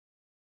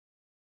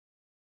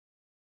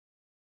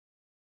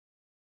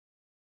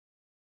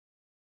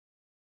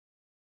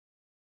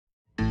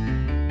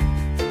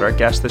our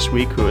guest this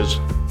week, who is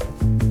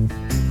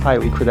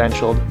highly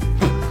credentialed.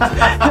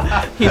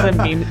 He's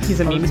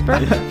a meme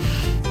expert.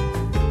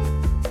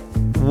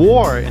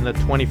 War in the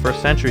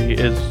 21st century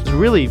is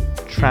really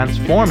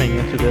transforming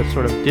into this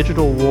sort of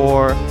digital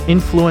war,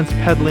 influence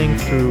peddling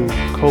through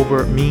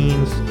covert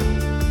means.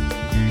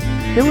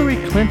 Hillary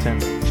Clinton,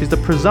 she's the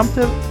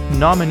presumptive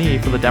nominee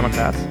for the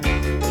Democrats.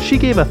 She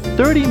gave a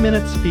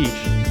 30-minute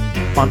speech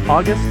on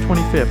August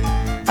 25th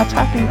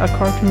attacking a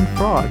cartoon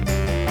frog.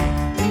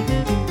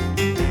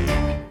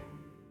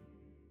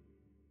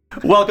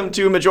 Welcome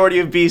to Majority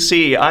of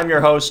BC. I'm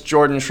your host,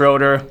 Jordan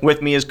Schroeder.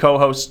 With me is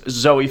co-host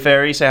Zoe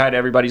Ferry. Say hi to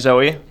everybody,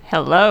 Zoe.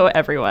 Hello,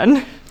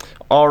 everyone.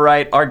 All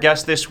right, our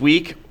guest this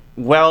week,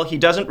 well, he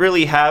doesn't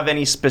really have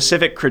any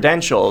specific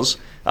credentials,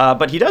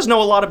 but he does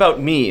know a lot about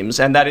memes,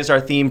 and that is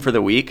our theme for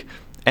the week.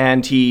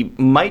 And he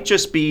might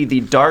just be the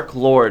Dark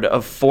Lord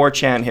of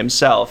 4chan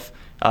himself.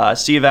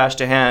 Siavash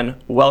Tahan,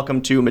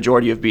 welcome to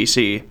Majority of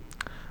BC.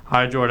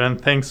 Hi, Jordan.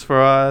 Thanks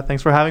for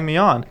having me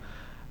on.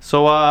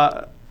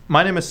 So,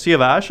 my name is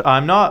Siavash.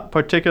 I'm not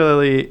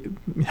particularly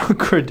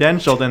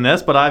credentialed in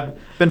this, but I've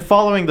been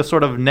following the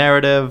sort of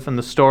narrative and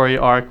the story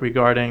arc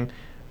regarding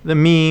the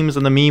memes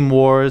and the meme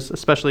wars,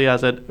 especially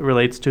as it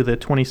relates to the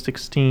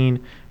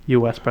 2016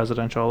 U.S.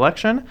 presidential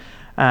election.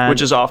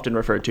 Which is often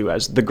referred to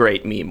as the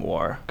Great Meme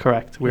War.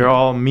 Correct. We're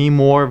all meme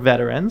war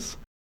veterans.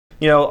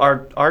 You know,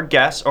 our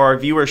guests or our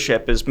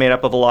viewership is made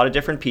up of a lot of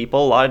different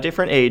people, a lot of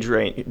different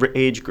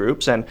age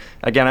groups. And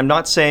again, I'm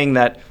not saying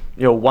that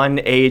one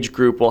age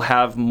group will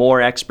have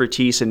more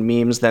expertise in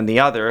memes than the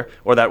other,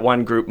 or that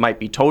one group might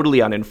be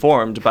totally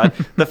uninformed. But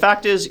the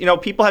fact is,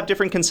 people have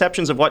different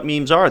conceptions of what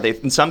memes are.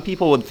 Some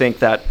people would think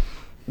that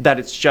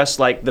it's just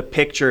like the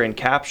picture and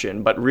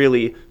caption, but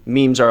really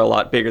memes are a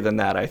lot bigger than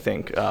that, I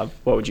think.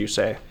 What would you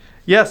say?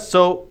 Yes.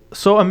 So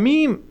a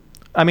meme,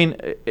 I mean,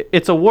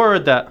 it's a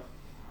word that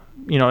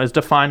is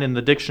defined in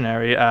the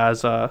dictionary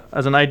as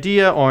an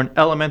idea or an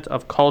element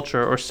of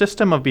culture or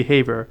system of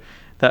behavior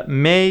that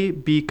may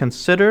be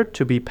considered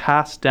to be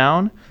passed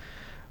down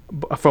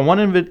from one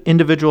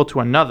individual to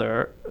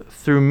another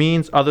through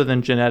means other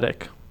than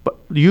genetic, but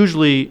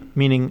usually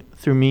meaning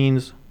through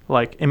means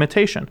like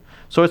imitation.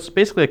 So it's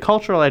basically a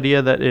cultural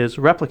idea that is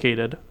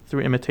replicated through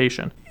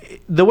imitation.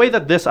 The way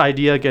that this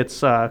idea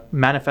gets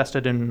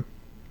manifested in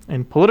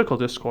political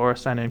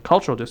discourse and in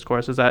cultural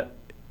discourse is that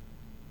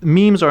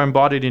memes are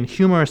embodied in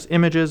humorous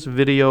images,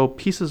 video,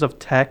 pieces of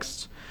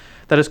text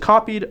that is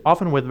copied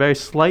often with very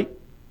slight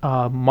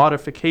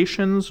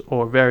modifications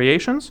or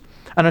variations,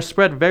 and are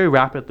spread very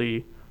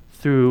rapidly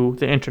through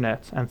the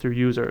internet and through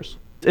users.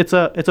 It's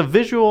a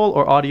visual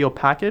or audio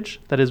package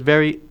that is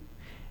very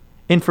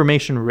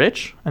information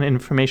rich and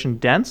information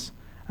dense,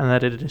 and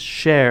that it is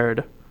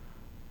shared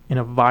in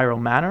a viral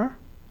manner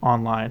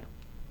online.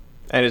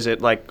 And is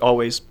it like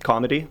always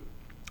comedy?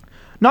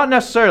 Not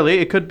necessarily.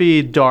 It could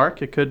be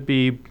dark, it could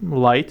be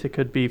light, it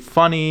could be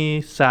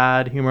funny,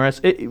 sad, humorous.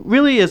 It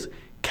really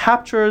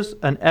captures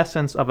an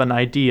essence of an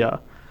idea.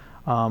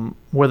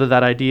 Whether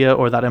that idea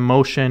or that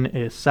emotion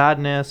is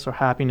sadness or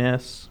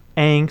happiness,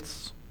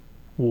 angst,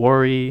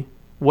 worry,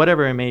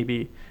 whatever it may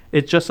be.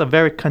 It's just a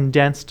very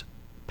condensed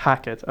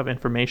packet of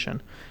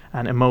information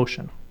and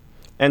emotion.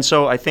 And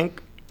so I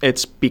think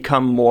it's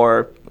become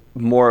more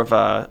of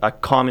a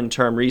common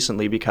term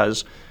recently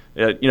because,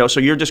 so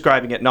you're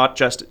describing it not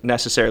just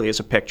necessarily as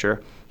a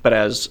picture, but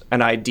as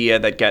an idea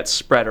that gets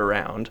spread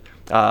around.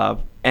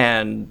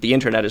 And the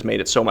internet has made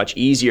it so much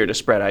easier to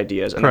spread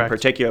ideas. And then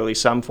particularly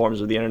some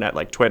forms of the internet,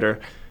 like Twitter,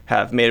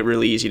 have made it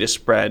really easy to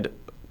spread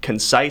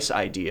concise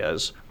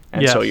ideas.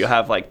 And so you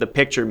have like the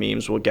picture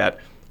memes will get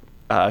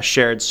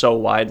shared so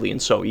widely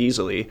and so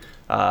easily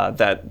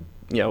that,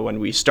 when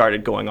we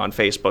started going on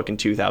Facebook in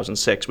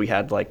 2006, we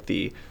had like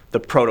the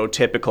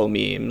prototypical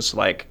memes,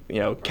 like,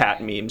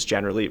 cat memes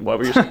generally. What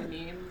were you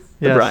saying?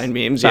 The Brian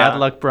memes, Bad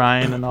Luck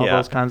Brian and all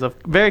those kinds of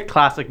very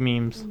classic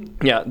memes.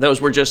 Yeah, those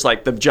were just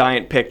like the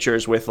giant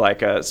pictures with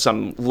like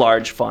some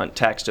large font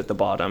text at the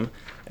bottom.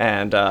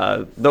 And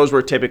those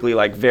were typically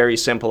like very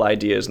simple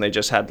ideas, and they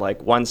just had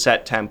like one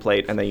set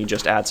template, and then you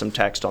just add some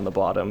text on the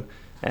bottom.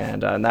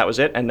 And that was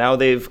it. And now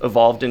they've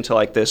evolved into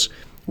like this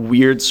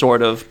weird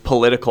sort of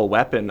political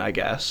weapon, I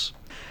guess.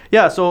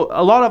 Yeah, so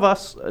a lot of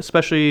us,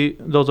 especially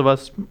those of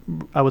us,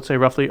 I would say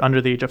roughly under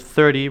the age of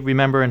 30,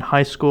 remember in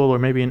high school or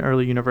maybe in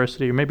early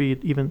university, or maybe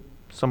even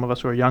some of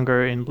us who are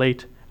younger in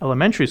late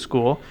elementary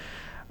school,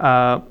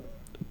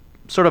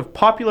 sort of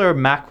popular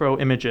macro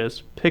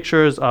images,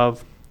 pictures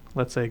of,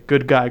 let's say,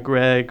 good guy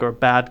Greg or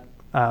bad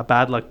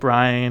luck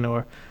Brian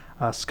or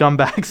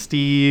scumbag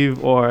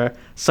Steve or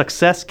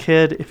success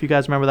kid, if you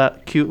guys remember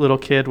that cute little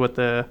kid with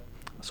the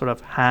sort of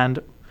hand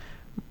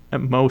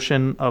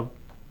motion of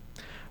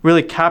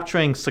really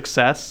capturing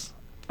success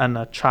and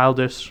a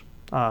childish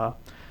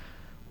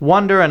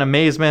wonder and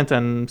amazement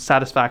and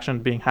satisfaction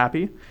of being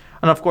happy.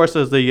 And of course,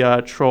 there's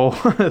the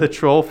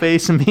troll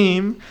face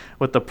meme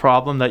with the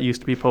problem that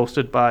used to be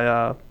posted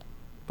by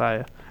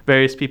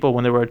various people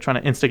when they were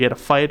trying to instigate a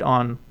fight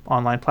on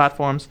online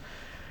platforms.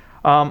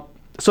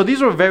 So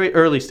these were very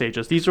early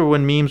stages. These were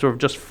when memes were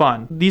just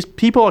fun. These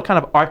people are kind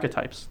of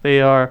archetypes.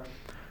 They are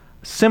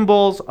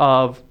symbols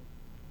of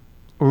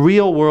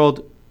real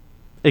world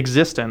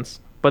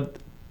existence, but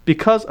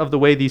because of the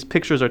way these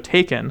pictures are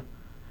taken,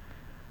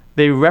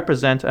 they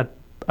represent a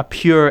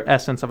pure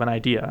essence of an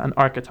idea, an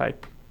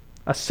archetype,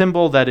 a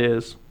symbol that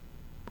is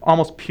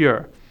almost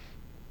pure,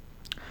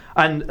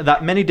 and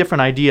that many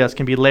different ideas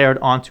can be layered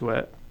onto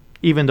it,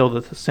 even though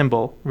the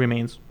symbol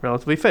remains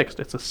relatively fixed.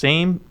 It's the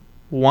same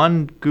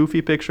one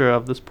goofy picture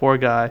of this poor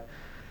guy,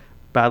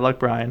 Bad Luck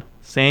Brian,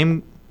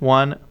 same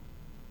one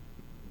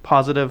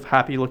positive,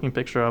 happy-looking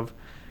picture of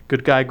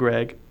good guy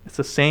Greg. It's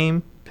the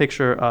same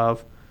picture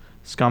of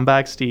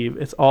scumbag Steve.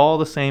 It's all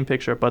the same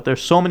picture, but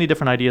there's so many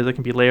different ideas that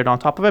can be layered on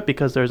top of it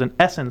because there's an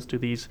essence to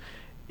these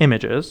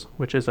images,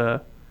 which is an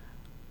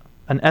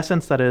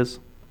essence that is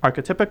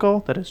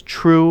archetypical, that is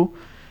true.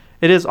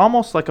 It is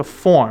almost like a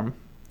form.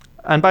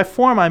 And by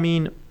form, I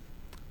mean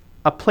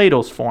a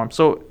Plato's form.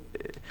 So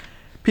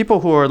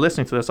people who are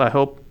listening to this, I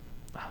hope,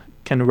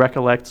 can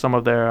recollect some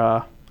of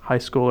their high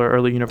school or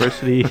early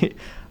university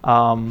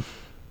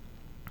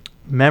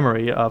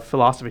memory of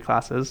philosophy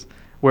classes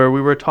where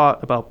we were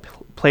taught about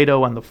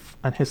Plato and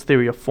his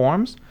theory of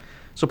forms.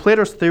 So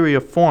Plato's theory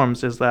of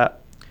forms is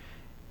that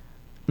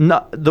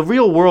the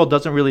real world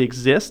doesn't really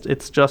exist.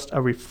 It's just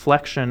a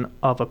reflection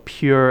of a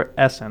pure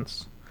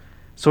essence.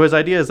 So his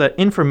idea is that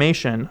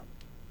information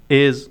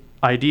is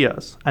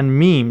ideas, and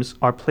memes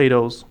are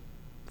Plato's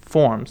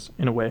forms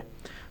in a way.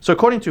 So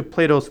according to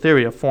Plato's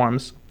theory of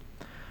forms,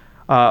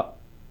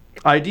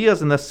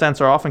 ideas in this sense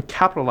are often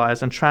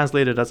capitalized and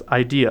translated as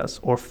ideas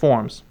or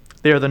forms.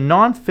 They are the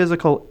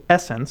non-physical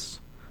essence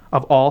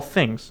of all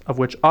things, of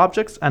which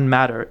objects and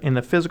matter in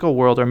the physical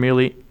world are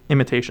merely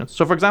imitations.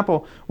 So for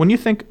example, when you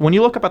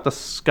look up at the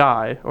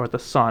sky or at the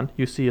sun,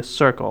 you see a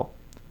circle.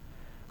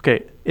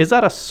 Okay, is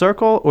that a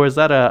circle or is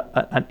that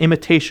an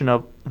imitation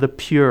of the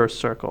pure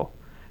circle?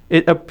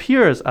 It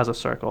appears as a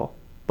circle,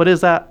 but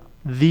is that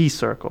the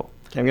circle?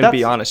 I'm going to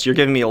be honest. You're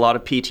giving me a lot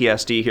of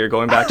PTSD here,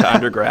 going back to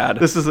undergrad.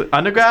 This is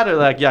undergrad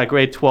or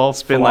grade 12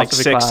 it's been like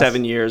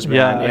 6-7 years,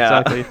 man.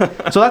 Yeah,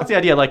 exactly. So that's the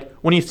idea. Like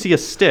when you see a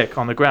stick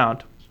on the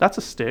ground, that's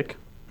a stick.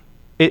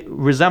 It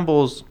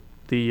resembles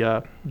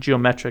the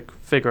geometric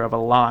figure of a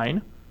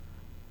line,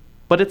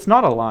 but it's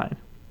not a line.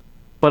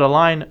 But a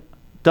line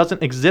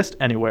doesn't exist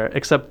anywhere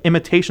except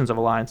imitations of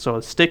a line. So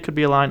a stick could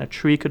be a line, a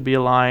tree could be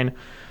a line,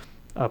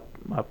 a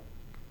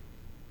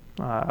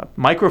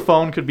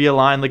microphone could be a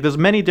line. Like there's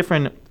many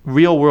different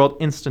real world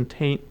instant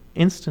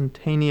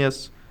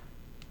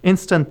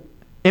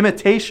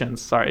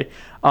imitations,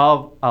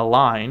 of a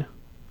line,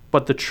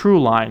 but the true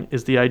line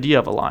is the idea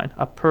of a line,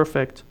 a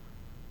perfect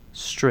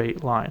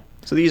straight line.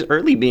 So these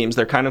early memes,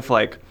 they're kind of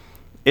like,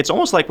 it's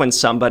almost like when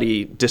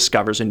somebody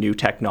discovers a new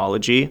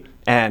technology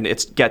and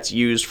it gets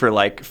used for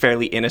like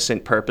fairly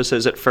innocent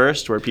purposes at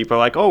first, where people are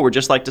like, oh, we're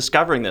just like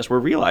discovering this. We're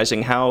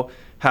realizing how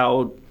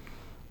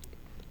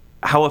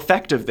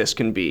effective this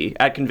can be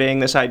at conveying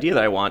this idea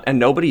that I want, and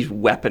nobody's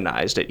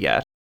weaponized it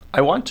yet.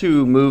 I want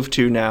to move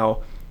to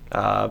now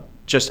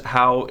just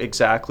how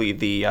exactly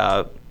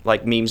the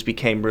memes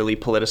became really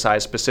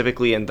politicized,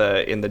 specifically in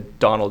the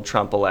Donald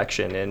Trump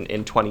election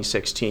in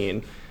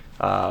 2016.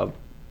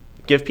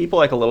 Give people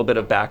like a little bit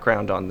of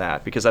background on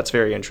that, because that's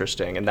very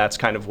interesting, and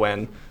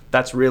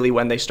that's really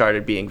when they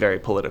started being very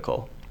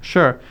political.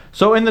 Sure.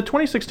 So in the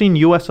 2016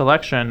 U.S.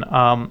 election,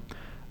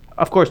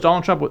 of course,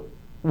 Donald Trump,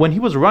 when he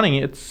was running,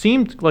 it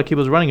seemed like he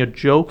was running a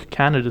joke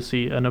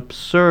candidacy, an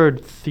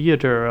absurd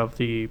theater of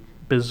the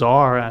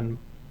bizarre and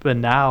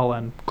banal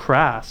and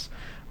crass.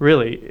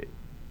 Really,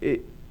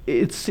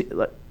 it's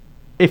like,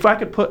 if I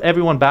could put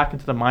everyone back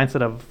into the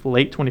mindset of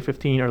late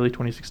 2015, early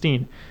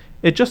 2016,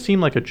 it just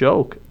seemed like a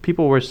joke.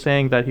 People were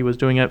saying that he was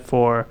doing it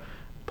for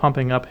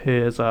pumping up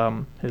his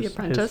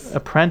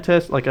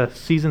apprentice, like a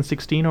season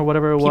 16 or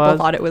whatever it was. People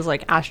thought it was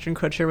like Ashton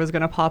Kutcher was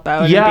going to pop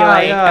out and be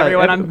like,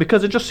 everyone.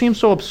 Because it just seems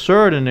so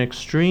absurd and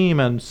extreme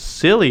and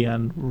silly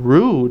and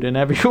rude in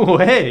every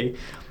way.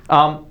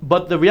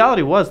 But the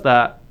reality was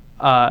that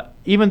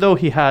even though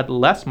he had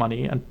less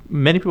money, and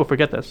many people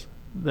forget this,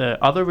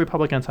 the other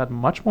Republicans had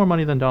much more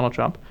money than Donald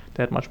Trump.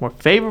 They had much more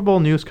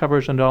favorable news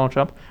coverage than Donald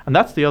Trump. And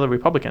that's the other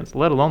Republicans,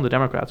 let alone the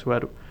Democrats, who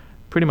had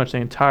pretty much the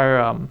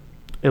entire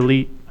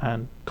elite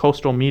and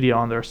coastal media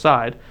on their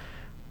side.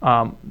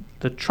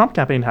 The Trump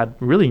campaign had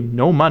really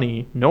no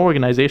money, no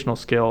organizational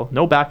skill,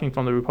 no backing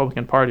from the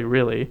Republican Party,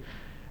 really.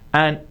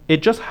 And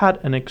it just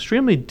had an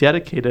extremely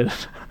dedicated,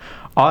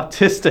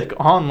 autistic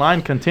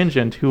online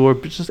contingent who were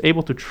just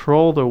able to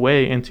troll their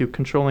way into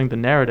controlling the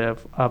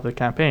narrative of the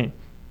campaign.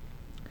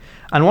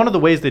 And one of the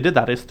ways they did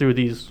that is through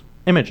these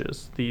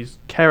images, these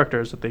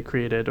characters that they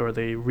created or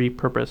they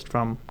repurposed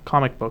from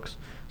comic books.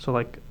 So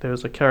like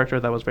there's a character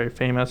that was very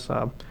famous.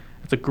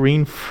 It's a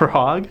green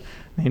frog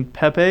named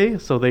Pepe.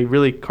 So they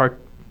really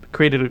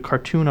created a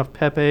cartoon of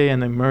Pepe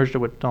and they merged it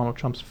with Donald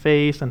Trump's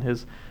face and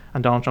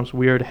Donald Trump's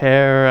weird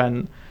hair.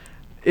 And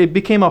it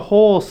became a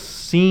whole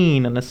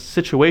scene and a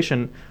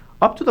situation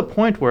up to the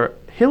point where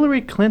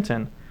Hillary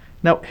Clinton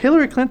Now,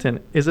 Hillary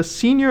Clinton is a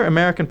senior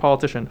American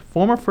politician,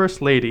 former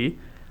First Lady,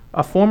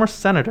 a former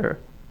senator,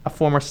 a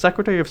former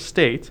Secretary of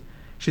State.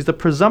 She's the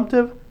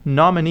presumptive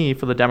nominee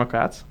for the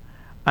Democrats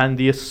and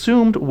the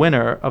assumed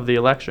winner of the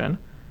election.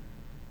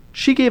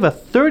 She gave a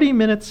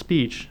 30-minute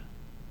speech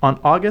on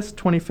August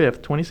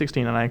 25th,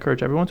 2016, and I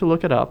encourage everyone to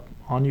look it up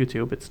on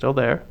YouTube. It's still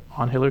there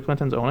on Hillary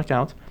Clinton's own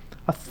account.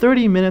 A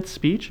 30-minute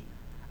speech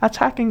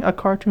attacking a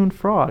cartoon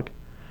frog.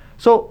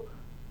 So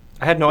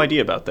I had no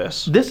idea about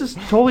this. this is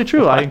totally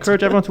true. I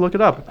encourage everyone to look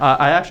it up.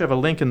 I actually have a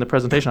link in the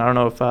presentation. I don't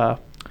know if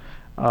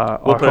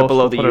We'll put it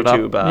below the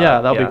YouTube.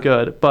 Yeah, that'll be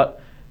good.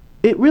 But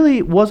it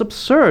really was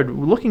absurd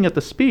looking at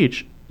the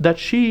speech that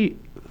she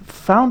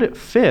found it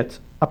fit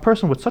a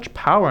person with such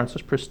power and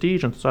such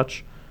prestige and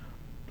such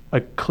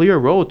a clear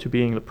road to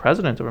being the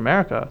president of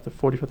America, the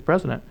 45th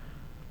president,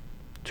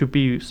 to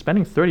be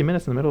spending 30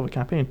 minutes in the middle of a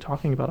campaign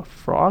talking about a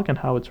frog and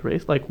how it's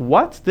raised. Like,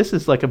 what? This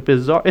is like a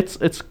bizarre... It's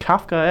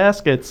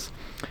Kafkaesque. It's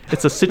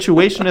a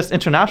situationist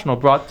international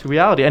brought to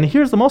reality. And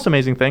here's the most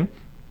amazing thing.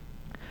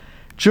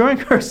 During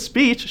her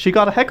speech, she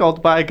got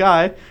heckled by a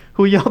guy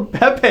who yelled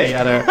Pepe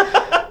at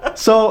her.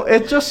 So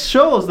it just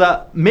shows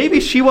that maybe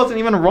she wasn't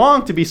even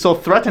wrong to be so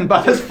threatened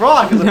by this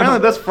frog, because apparently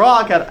this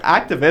frog had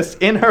activists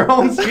in her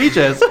own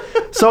speeches.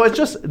 So it's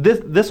just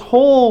this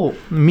whole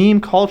meme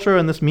culture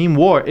and this meme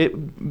war, it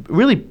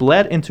really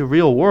bled into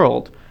real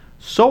world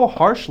so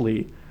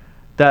harshly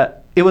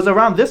that it was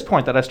around this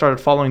point that I started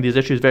following these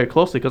issues very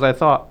closely, because I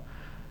thought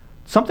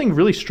something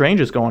really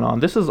strange is going on.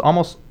 This is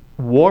almost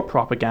war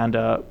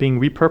propaganda being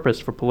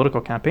repurposed for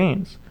political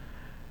campaigns.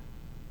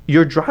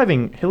 You're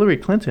driving Hillary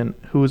Clinton,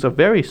 who's a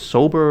very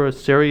sober,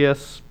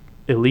 serious,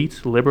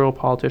 elite, liberal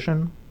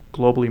politician,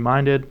 globally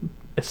minded,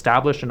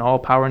 established in all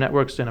power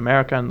networks in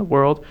America and the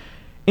world,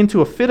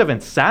 into a fit of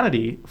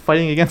insanity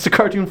fighting against a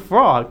cartoon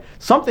frog.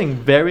 Something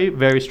very,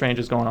 very strange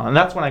is going on. And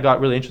that's when I got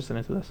really interested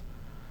into this.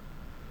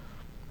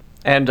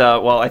 And,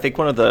 well, I think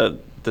one of the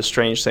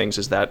strange things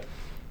is that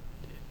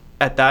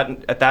at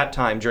that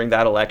time, during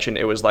that election,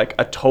 it was like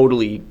a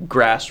totally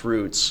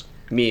grassroots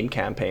meme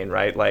campaign,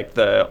 right? Like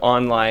the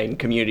online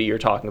community you're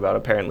talking about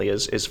apparently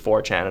is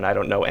 4chan, and I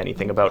don't know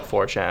anything about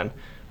 4chan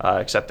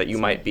except that you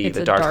might be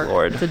the Dark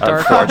Lord of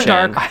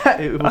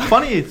 4chan.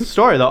 Funny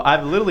story though,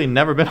 I've literally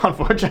never been on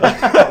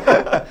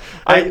 4chan.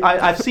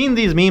 I've seen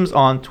these memes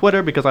on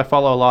Twitter because I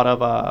follow a lot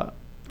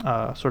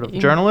of sort of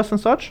journalists and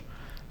such.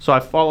 So I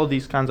follow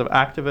these kinds of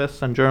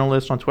activists and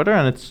journalists on Twitter,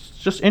 and it's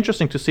just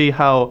interesting to see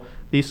how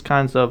these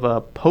kinds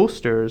of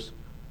posters,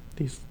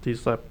 these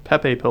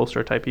Pepe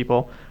poster type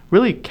people,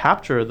 really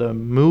capture the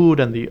mood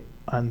and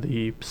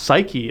the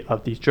psyche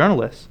of these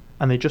journalists,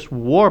 and they just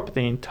warp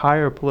the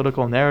entire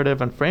political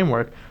narrative and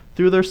framework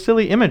through their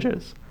silly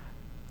images.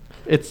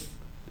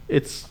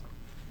 It's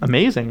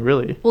amazing,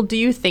 really. Well, do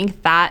you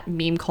think that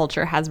meme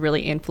culture has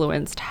really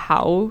influenced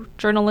how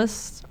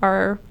journalists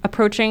are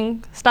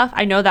approaching stuff?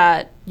 I know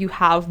that you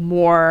have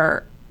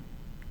more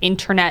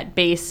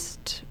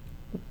internet-based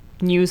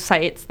news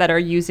sites that are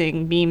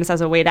using memes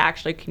as a way to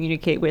actually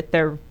communicate with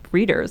their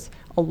readers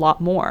a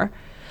lot more.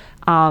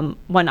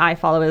 One I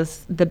follow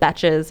is The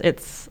Betches.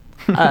 It's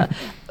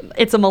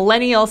a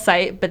millennial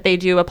site, but they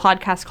do a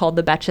podcast called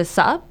The Betches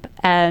Sup,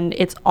 and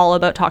it's all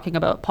about talking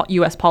about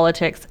U.S.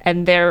 politics.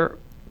 And their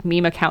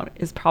meme account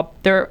is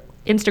their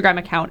Instagram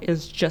account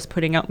is just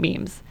putting out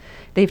memes.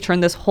 They've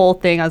turned this whole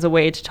thing as a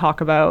way to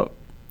talk about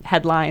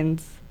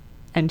headlines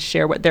and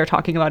share what they're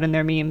talking about in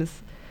their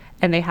memes.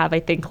 And they have, I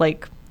think,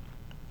 like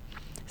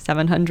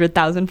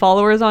 700,000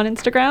 followers on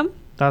Instagram.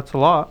 That's a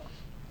lot.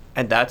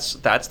 And that's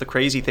the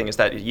crazy thing, is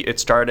that it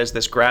started as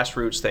this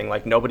grassroots thing.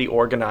 Like nobody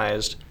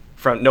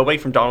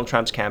from Donald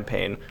Trump's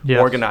campaign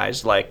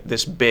organized like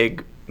this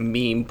big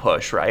meme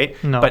push,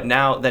 right? No. But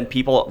now then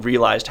people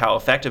realized how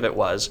effective it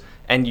was,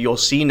 and you'll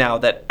see now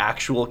that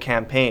actual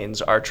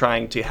campaigns are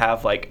trying to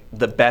have like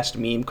the best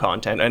meme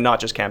content, and not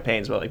just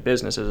campaigns, but like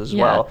businesses as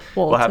well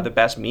will have the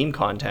best meme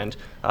content.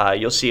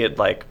 You'll see it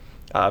like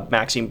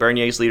Maxime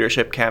Bernier's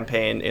leadership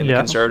campaign in the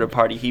Conservative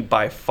Party. He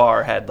by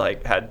far had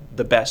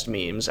the best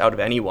memes out of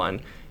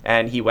anyone,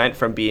 and he went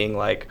from being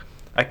like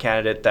a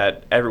candidate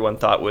that everyone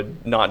thought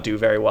would not do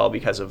very well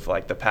because of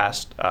like the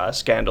past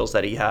scandals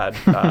that he had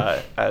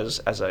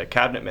as a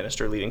cabinet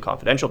minister leading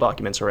confidential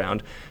documents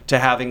around, to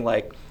having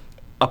like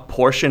a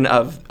portion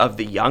of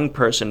the young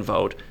person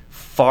vote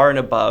far and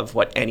above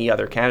what any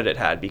other candidate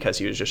had, because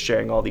he was just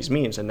sharing all these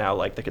memes. And now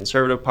like the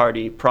Conservative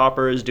Party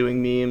proper is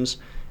doing memes,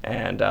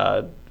 and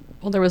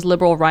well, there was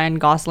Liberal Ryan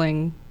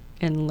Gosling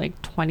in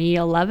like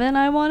 2011,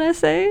 I want to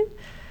say.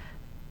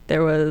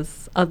 There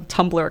was a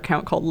Tumblr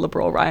account called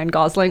Liberal Ryan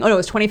Gosling. Oh, no, it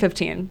was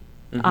 2015.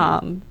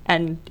 Mm-hmm.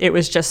 And it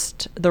was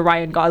just the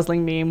Ryan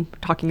Gosling meme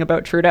talking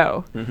about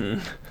Trudeau. Mm-hmm.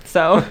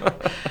 So.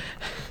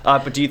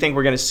 But do you think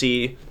we're going to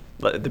see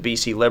the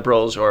BC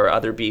Liberals or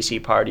other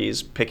BC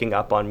parties picking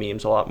up on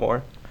memes a lot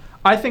more?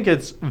 I think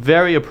it's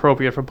very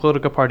appropriate for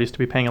political parties to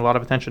be paying a lot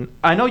of attention.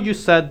 I know you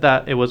said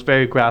that it was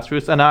very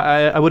grassroots, and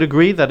I would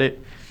agree that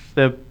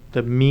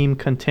the meme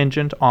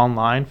contingent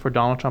online for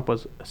Donald Trump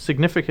was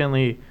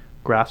significantly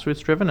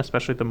grassroots driven,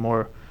 especially the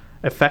more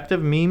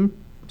effective memes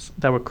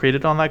that were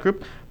created on that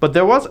group. But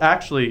there was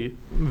actually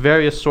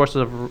various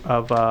sources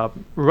of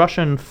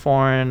Russian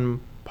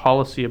foreign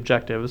policy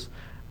objectives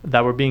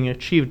that were being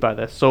achieved by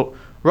this. So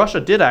Russia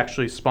did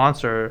actually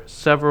sponsor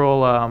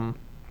several, I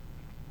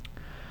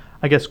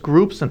guess,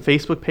 groups and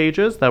Facebook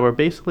pages that were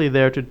basically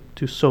there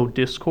to sow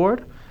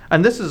discord.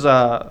 And this is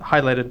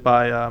highlighted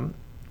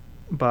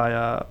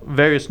by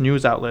various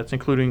news outlets,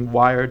 including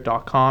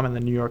Wired.com and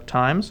the New York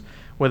Times,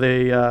 where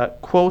they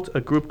quote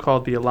a group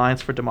called the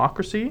Alliance for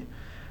Democracy,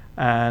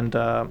 and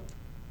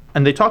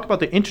they talk about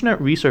the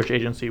Internet Research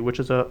Agency, which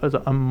is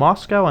a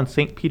Moscow and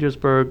St.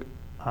 Petersburg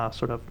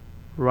sort of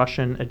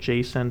Russian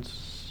adjacent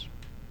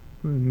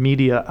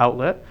media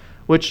outlet,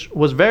 which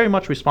was very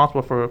much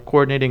responsible for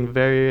coordinating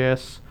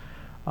various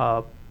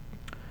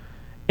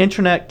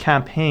internet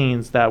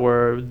campaigns that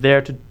were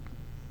there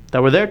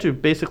to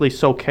basically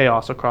sow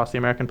chaos across the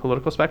American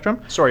political spectrum.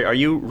 Sorry, are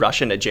you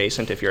Russian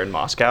adjacent if you're in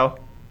Moscow?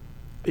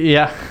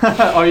 Yeah.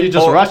 Or are you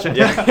just Russian?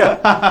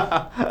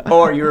 Yeah.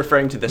 Or are you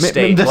referring to the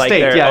state? The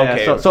state, okay.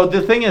 yeah. So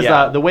the thing is,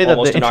 the way that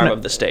almost the an internet, arm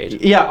of the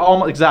state. Yeah,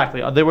 almost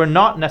exactly. They were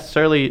not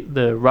necessarily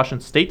the Russian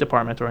State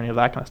Department or any of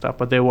that kind of stuff,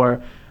 but they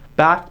were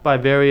backed by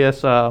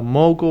various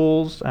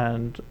moguls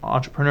and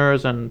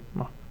entrepreneurs and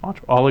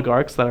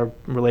oligarchs that are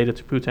related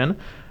to Putin.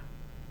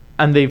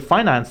 And they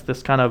financed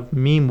this kind of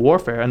meme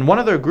warfare. And one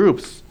of their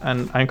groups,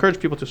 and I encourage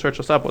people to search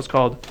this up, was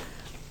called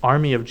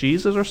Army of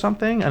Jesus or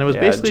something. And it was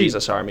basically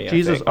Jesus Army.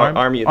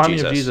 Army of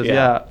Jesus.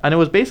 Yeah. And it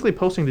was basically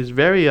posting these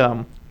very,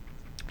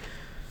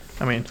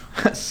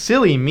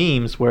 silly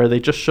memes where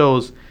they just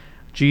shows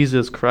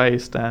Jesus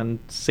Christ and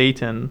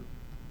Satan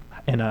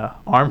in a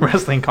arm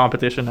wrestling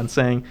competition and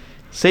saying,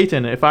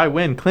 Satan, if I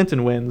win,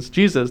 Clinton wins.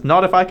 Jesus,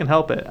 not if I can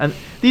help it. And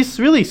these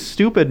really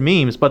stupid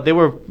memes, but they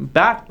were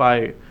backed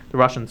by the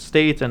Russian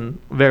state and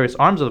various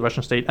arms of the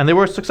Russian state. And they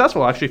were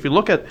successful, actually. If you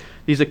look at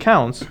these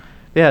accounts,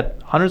 they had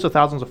hundreds of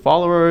thousands of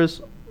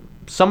followers.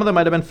 Some of them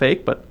might have been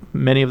fake, but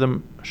many of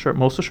them,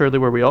 most assuredly,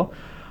 were real.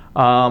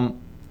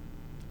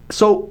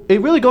 So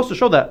it really goes to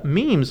show that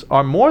memes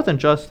are more than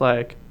just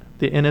like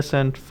the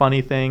innocent,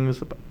 funny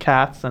things,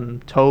 cats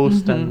and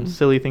toast and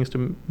silly things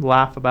to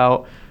laugh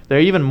about. They're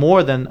even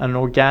more than an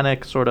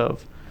organic sort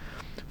of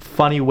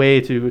funny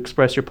way to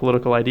express your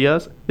political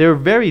ideas. They're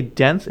very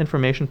dense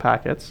information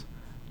packets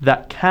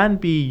that can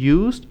be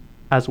used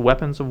as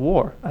weapons of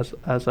war, as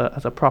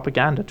a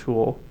propaganda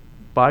tool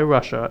by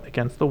Russia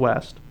against the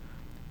West.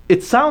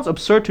 It sounds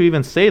absurd to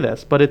even say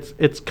this, but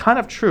it's kind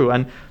of true.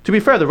 And to be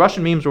fair, the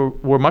Russian memes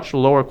were much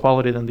lower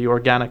quality than the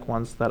organic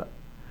ones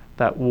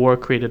that were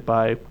created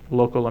by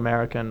local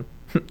American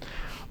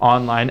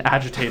online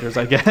agitators,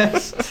 I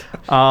guess.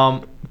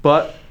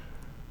 But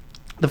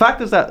the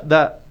fact is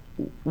that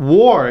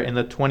war in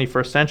the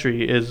 21st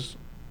century is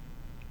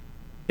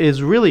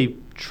really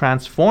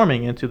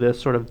transforming into this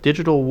sort of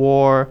digital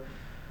war,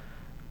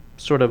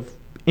 sort of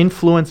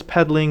influence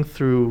peddling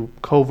through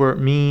covert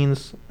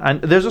means. And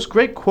there's this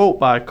great quote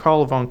by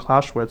Karl von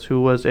Clausewitz,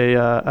 who was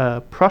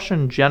a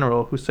Prussian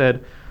general, who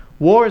said,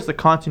 "War is the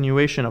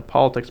continuation of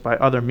politics by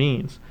other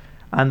means."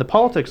 And the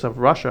politics of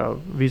Russia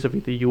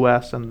vis-a-vis the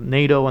US and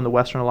NATO and the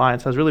Western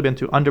Alliance has really been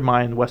to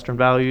undermine Western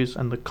values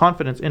and the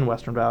confidence in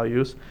Western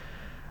values.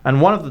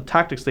 And one of the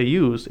tactics they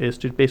use is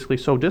to basically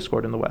sow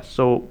discord in the West.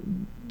 So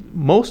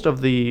most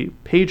of the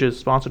pages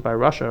sponsored by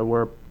Russia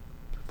were,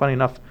 funny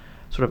enough,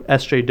 sort of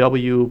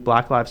SJW,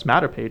 Black Lives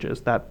Matter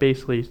pages that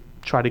basically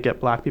try to get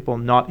black people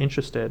not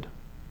interested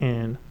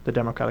in the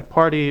Democratic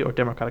Party or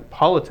democratic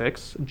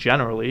politics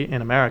generally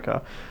in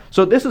America.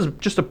 So this is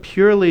just a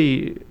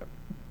purely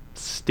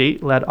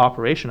state-led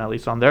operation, at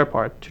least on their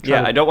part.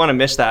 I don't want to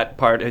miss that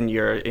part in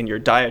your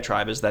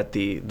diatribe, is that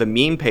the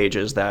meme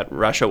pages that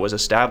Russia was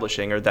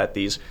establishing, or that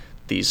these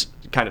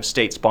kind of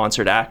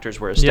state-sponsored actors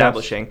were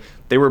establishing,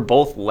 they were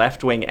both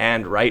left-wing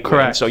and right-wing.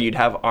 Correct. So you'd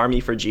have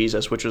Army for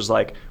Jesus, which was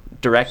like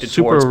directed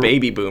towards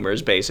baby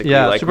boomers, basically.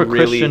 Yeah, like super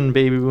really, Christian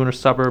baby boomer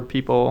suburb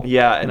people.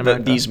 Yeah,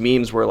 and these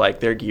memes were like,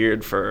 they're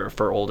geared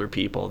for older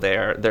people.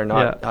 They're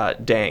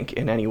not dank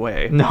in any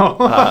way. No,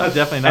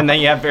 definitely not. And then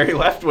you have very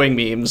left-wing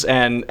memes,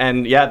 and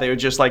they would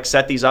just like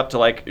set these up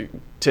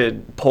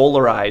to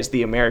polarize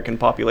the American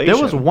population.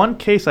 There was one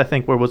case, I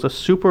think, where it was a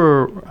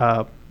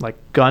super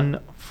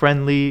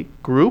gun-friendly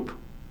group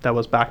that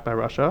was backed by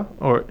Russia,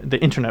 or the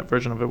internet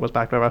version of it was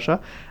backed by Russia,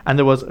 and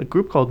there was a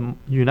group called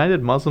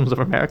United Muslims of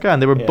America, and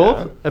they were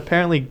both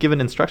apparently given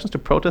instructions to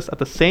protest at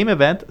the same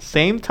event,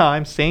 same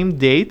time, same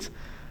date,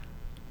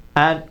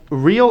 and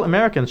real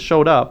Americans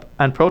showed up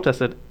and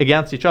protested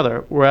against each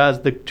other,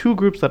 whereas the two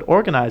groups that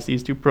organized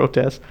these two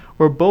protests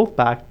were both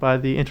backed by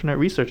the Internet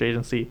Research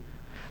Agency.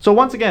 So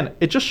once again,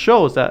 it just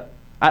shows that,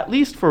 at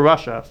least for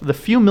Russia, the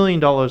few $1 million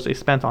they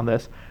spent on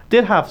this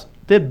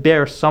did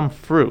bear some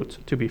fruit,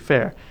 to be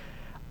fair.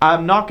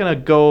 I'm not going to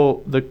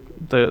go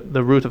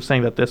the route of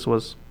saying that this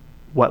was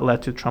what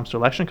led to Trump's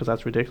election, because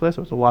that's ridiculous.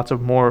 There was lots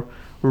of more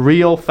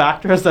real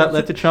factors that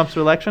led to Trump's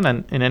election,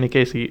 and in any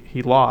case,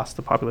 he lost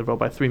the popular vote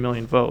by 3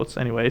 million votes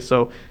anyway,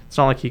 so it's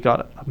not like he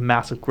got a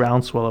massive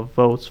groundswell of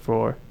votes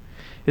for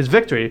his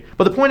victory.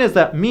 But the point is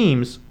that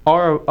memes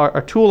are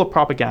a tool of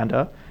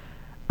propaganda,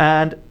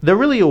 and they're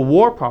really a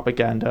war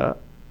propaganda.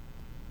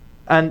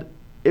 And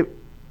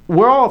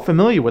we're all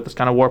familiar with this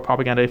kind of war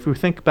propaganda. If we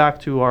think back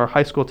to our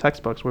high school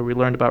textbooks where we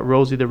learned about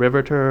Rosie the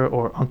Riveter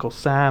or Uncle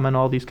Sam and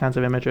all these kinds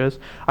of images.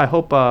 I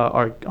hope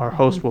our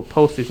host will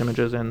post these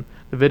images in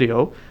the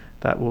video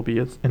that will be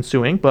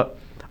ensuing. But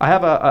I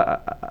have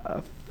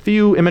a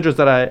few images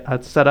that I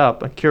had set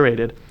up and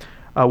curated.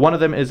 One of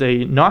them is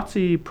a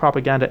Nazi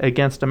propaganda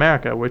against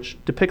America, which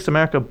depicts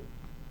America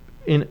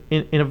in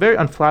a very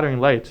unflattering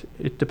light.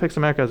 It depicts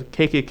America as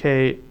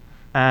KKK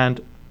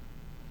and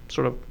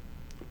sort of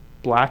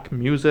black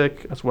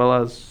music, as well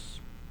as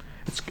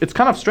it's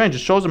kind of strange. It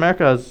shows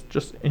America as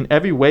just in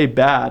every way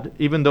bad,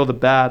 even though the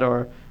bad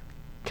are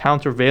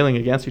countervailing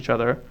against each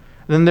other.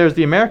 And then there's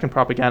the American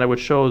propaganda,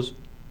 which shows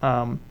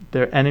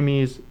their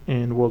enemies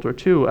in World War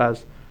II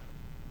as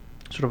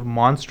sort of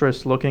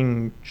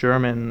monstrous-looking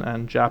German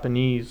and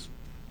Japanese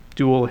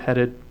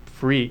dual-headed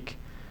freak.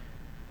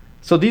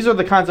 So these are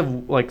the kinds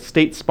of like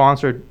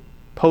state-sponsored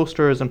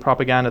posters and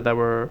propaganda that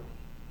were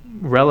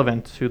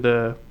relevant to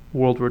the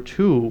World War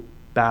II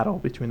battle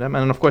between them.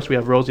 And then, of course, we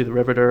have Rosie the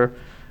Riveter,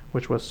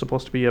 which was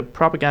supposed to be a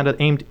propaganda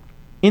aimed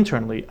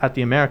internally at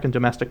the American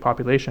domestic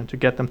population to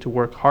get them to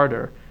work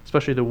harder,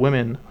 especially the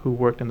women who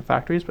worked in the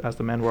factories as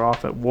the men were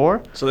off at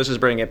war. So this is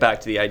bringing it back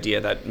to the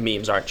idea that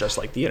memes aren't just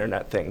like the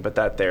internet thing, but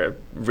that they're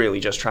really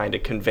just trying to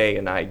convey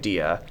an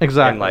idea in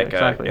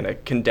a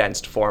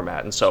condensed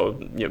format. And so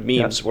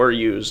memes were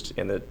used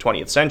in the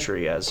 20th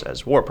century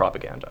as war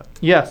propaganda.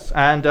 Yes,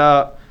 and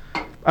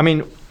I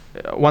mean,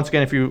 once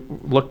again, if you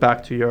look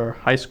back to your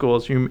high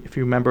schools, if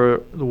you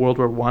remember the World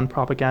War I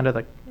propaganda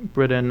that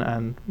Britain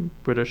and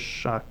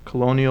British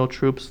colonial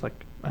troops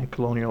and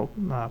colonial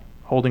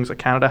holdings that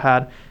Canada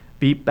had,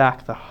 beat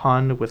back the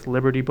Hun with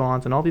Liberty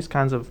Bonds and all these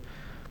kinds of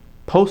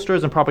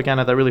posters and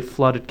propaganda that really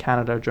flooded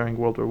Canada during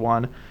World War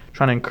I,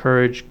 trying to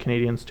encourage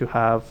Canadians to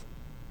have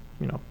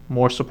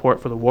more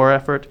support for the war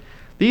effort.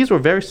 These were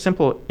very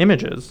simple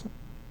images,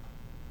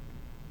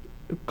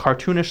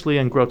 cartoonishly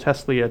and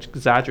grotesquely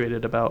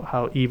exaggerated about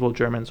how evil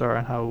Germans are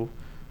and how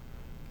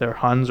they're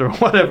Huns or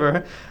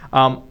whatever.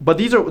 But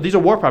these are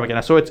war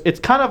propaganda. So it's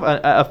kind of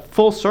a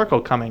full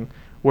circle coming,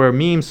 where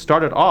memes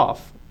started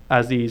off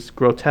as these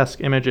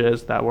grotesque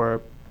images that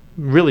were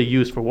really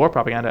used for war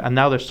propaganda, and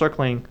now they're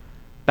circling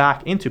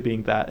back into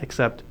being that,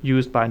 except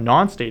used by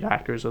non-state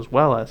actors as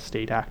well as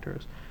state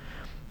actors.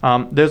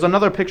 There's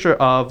another picture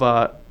of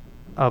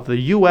the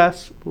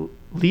U.S.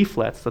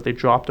 leaflets that they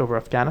dropped over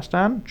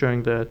Afghanistan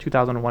during the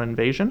 2001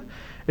 invasion.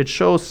 It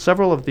shows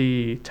several of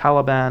the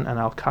Taliban and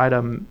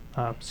Al-Qaeda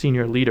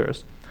senior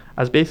leaders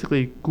as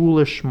basically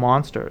ghoulish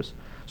monsters.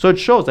 So it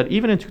shows that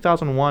even in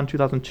 2001,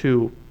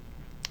 2002,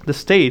 the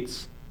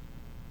States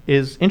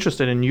is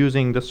interested in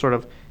using this sort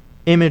of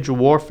image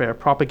warfare,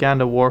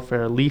 propaganda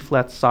warfare,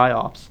 leaflet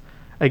psyops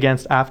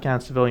against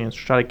Afghan civilians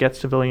to try to get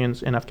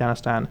civilians in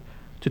Afghanistan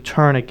to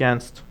turn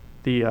against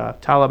the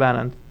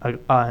Taliban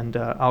and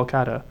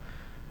Al-Qaeda.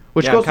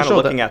 Which goes to show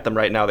looking at them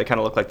right now, they kind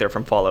of look like they're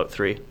from Fallout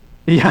 3.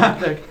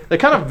 Yeah, they're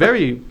kind of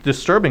very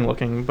disturbing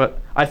looking, but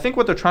I think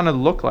what they're trying to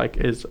look like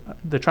is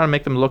they're trying to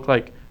make them look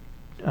like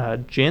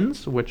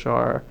jinns, which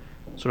are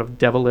sort of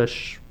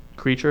devilish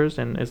creatures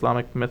in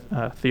Islamic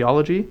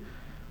theology.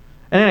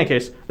 In any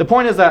case, the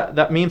point is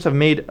that memes have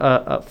made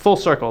a full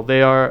circle.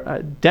 They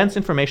are dense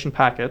information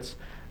packets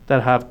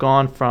that have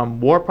gone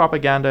from war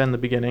propaganda in the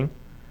beginning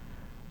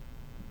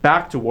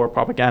back to war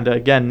propaganda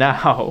again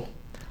now,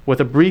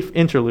 with a brief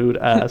interlude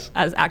as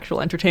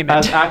actual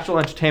entertainment.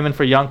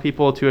 For young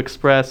people to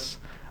express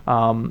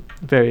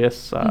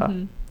various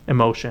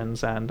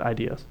emotions and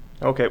ideas.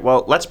 Okay,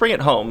 well, let's bring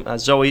it home.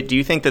 Zoe, do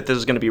you think that this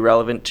is going to be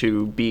relevant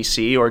to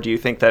BC, or do you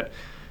think that,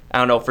 I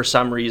don't know, for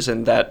some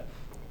reason that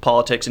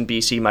politics in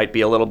BC might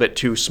be a little bit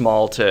too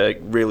small to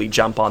really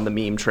jump on the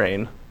meme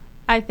train?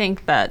 I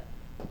think that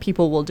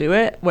people will do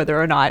it, whether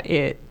or not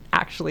it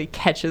actually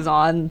catches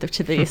on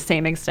to the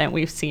same extent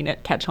we've seen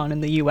it catch on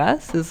in the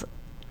U.S.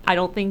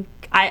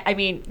 I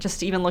mean,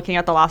 just even looking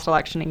at the last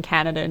election in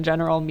Canada in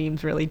general,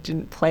 memes really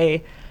didn't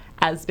play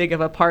as big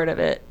of a part of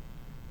it.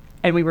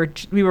 And we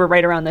were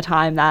right around the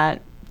time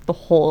that the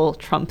whole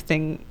Trump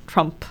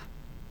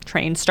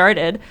train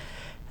started.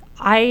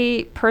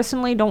 I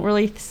personally don't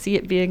really see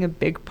it being a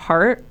big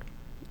part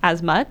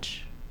as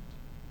much,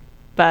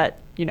 but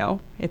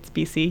it's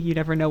BC. You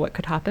never know what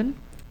could happen.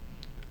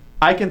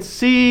 I can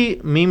see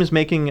memes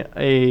making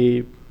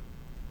an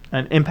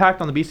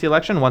impact on the BC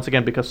election once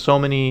again because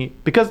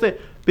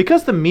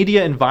the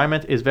media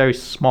environment is very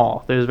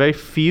small. There's very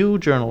few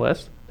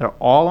journalists. They're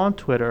all on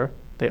Twitter.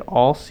 They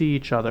all see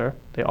each other.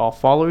 They all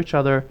follow each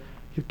other.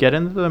 You get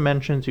into the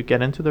mentions. You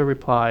get into the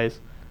replies.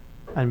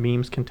 And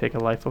memes can take a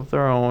life of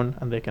their own,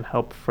 and they can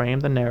help frame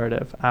the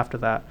narrative after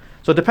that.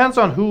 So it depends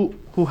on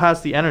who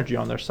has the energy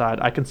on their side.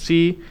 I can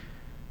see,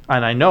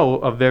 and I know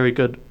of very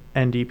good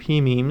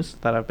NDP memes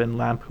that have been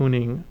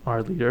lampooning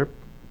our leader,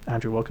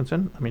 Andrew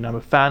Wilkinson. I mean, I'm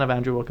a fan of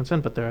Andrew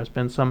Wilkinson, but there has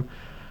been some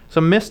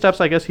missteps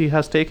I guess he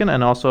has taken,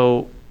 and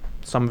also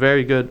some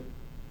very good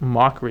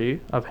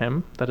mockery of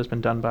him that has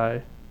been done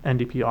by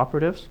NDP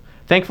operatives.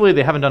 Thankfully,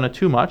 they haven't done it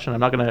too much, and I'm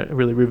not going to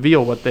really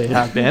reveal what they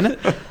have been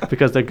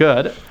because they're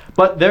good.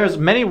 But there's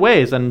many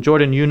ways, and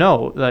Jordan, you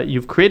know that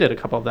you've created a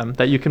couple of them,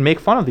 that you can make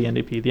fun of the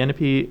NDP. The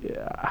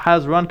NDP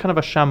has run kind of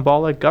a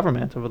shambolic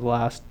government over the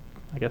last,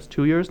 I guess,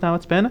 2 years now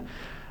it's been.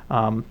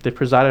 They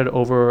presided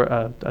over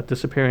a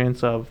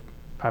disappearance of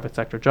private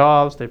sector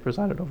jobs. They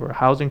presided over a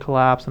housing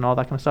collapse and all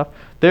that kind of stuff.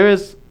 There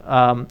is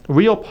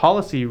real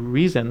policy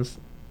reasons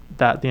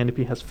that the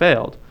NDP has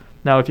failed.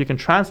 Now, if you can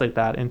translate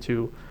that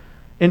into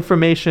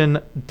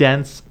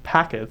information-dense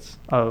packets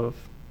of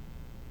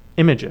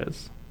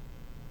images,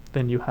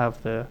 then you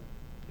have the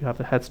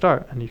head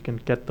start, and you can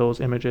get those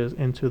images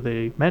into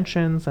the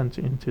mentions and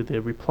into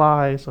the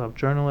replies of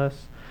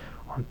journalists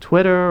on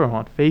Twitter or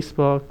on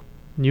Facebook,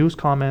 news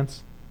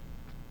comments.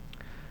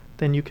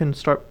 Then you can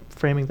start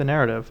framing the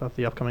narrative of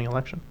the upcoming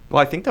election.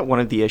 Well, I think that one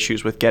of the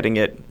issues with getting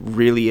it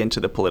really into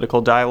the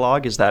political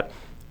dialogue is that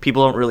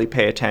people don't really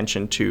pay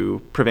attention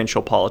to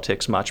provincial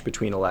politics much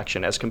between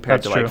election as compared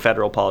That's to true. like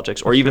federal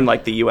politics or even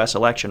like the US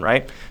election,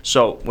 right?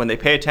 So when they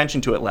pay attention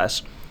to it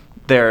less,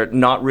 they're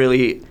not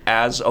really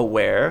as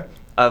aware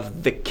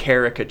of the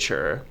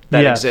caricature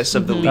that Yes. exists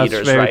of the Mhm. That's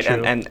leaders, very right?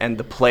 true. And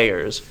the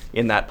players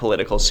in that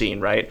political scene,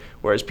 right?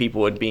 Whereas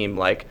people would beam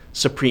like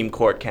Supreme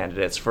Court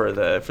candidates for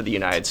the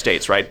United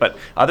States, right? But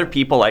other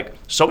people, like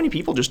so many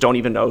people just don't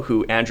even know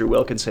who Andrew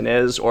Wilkinson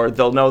is, or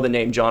they'll know the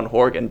name John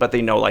Horgan, but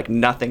they know like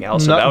nothing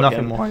else about nothing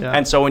him. more, yeah.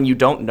 And so when you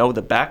don't know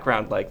the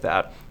background like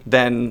that,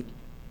 then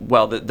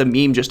well, the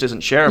meme just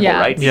isn't shareable, Yeah.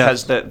 right?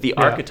 Yes. Because the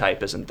Yeah.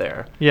 archetype isn't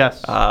there.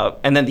 Yes.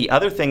 And then the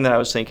other thing that I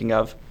was thinking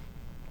of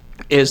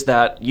is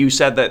that you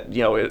said that,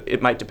 you know,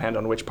 it might depend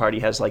on which party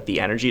has like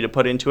the energy to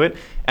put into it.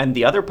 And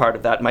the other part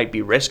of that might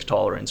be risk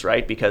tolerance,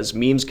 right? Because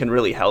memes can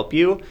really help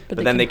you,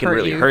 but then they can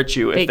really hurt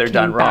you They if they're can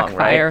done wrong,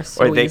 backfire right?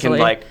 so Or they easily.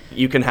 can like,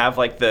 you can have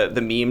like the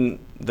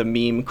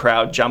meme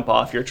crowd jump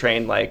off your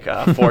train like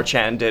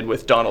 4chan did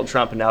with Donald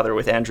Trump, and now they're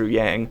with Andrew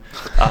Yang.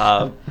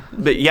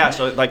 But yeah,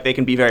 so like they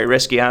can be very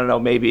risky. I don't know,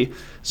 maybe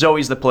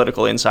Zoe's the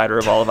political insider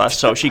of all of us,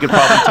 so she could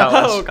probably tell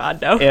us Oh,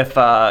 God, no. if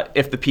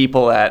the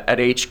people at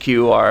HQ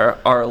are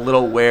a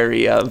little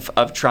wary of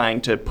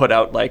trying to put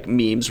out like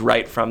memes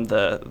right from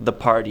the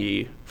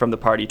party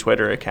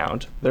Twitter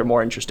account. They're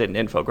more interested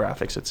in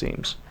infographics, it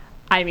seems.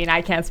 I mean,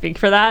 I can't speak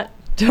for that.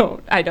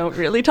 I don't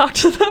really talk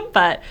to them,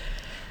 but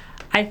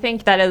I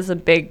think that is a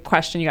big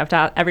question you have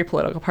to. Every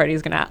political party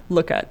is going to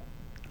look at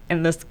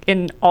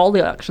in all the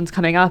elections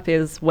coming up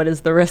is what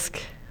is the risk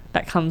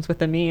that comes with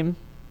the meme?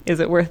 Is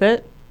it worth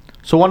it?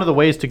 So one of the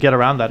ways to get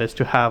around that is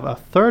to have a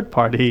third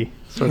party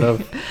sort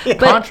of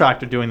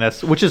contractor doing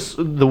this, which is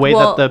the way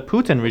Well, that the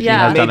Putin regime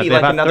yeah. has done it. Maybe They've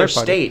like had another third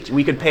party. state.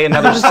 We could pay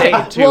another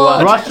state to.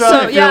 Well,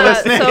 Russia, if you're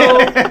listening.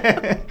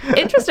 So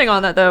interesting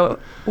on that though.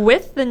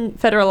 With the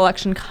federal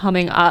election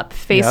coming up,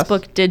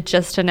 Facebook did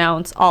just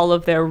announce all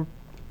of their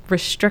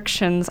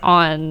restrictions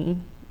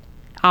on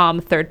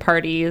third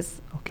parties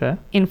Okay.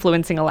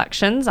 influencing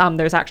elections.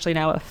 There's actually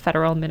now a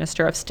federal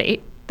minister of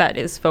state that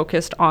is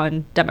focused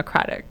on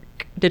democratic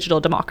digital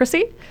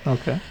democracy.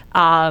 Okay.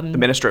 the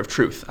Minister of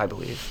Truth, I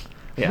believe.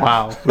 Yeah.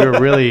 Wow. We're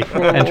really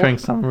entering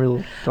some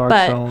real dark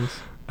But- zones.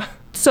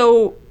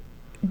 So,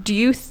 do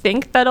you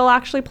think that'll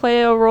actually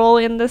play a role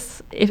in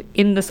this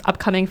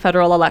upcoming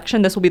federal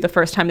election? This will be the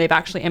first time they've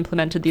actually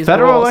implemented these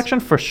Federal rules. election,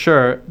 for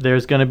sure,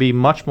 there's going to be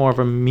much more of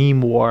a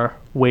meme war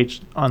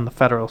waged on the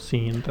federal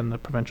scene than the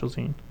provincial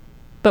scene.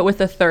 But with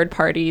the third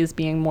parties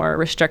being more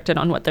restricted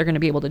on what they're going to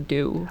be able to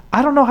do.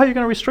 I don't know how you're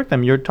going to restrict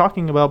them. You're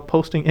talking about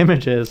posting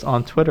images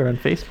on Twitter and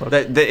Facebook.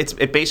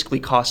 It basically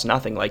costs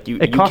nothing. Like you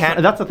It costs,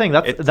 can't. that's the thing.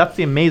 That's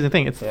the amazing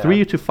thing. It's Yeah.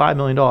 $3 to $5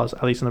 million,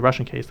 at least in the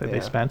Russian case, that they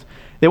Yeah. spent.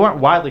 They weren't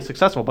widely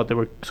successful, but they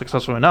were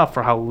successful enough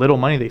for how little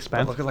money they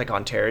spent. Look at like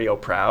Ontario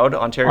Proud.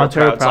 Ontario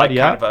Ontario Proud's Proud, like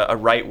yeah. kind of a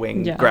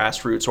right-wing Yeah.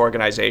 grassroots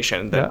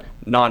organization that Yeah.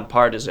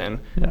 nonpartisan.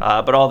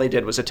 Yeah. But all they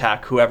did was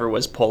attack whoever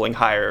was polling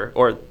higher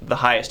or the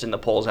highest in the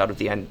polls out of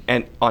the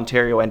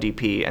Ontario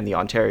NDP and the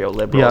Ontario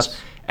Liberals.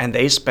 Yes. And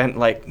they spent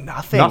like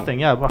nothing. Nothing,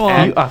 yeah.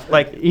 Well,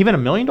 like even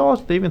 $1 million?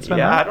 They even spent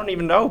yeah, that? I don't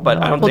even know, but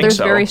I don't Well, think there's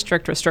so. very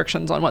strict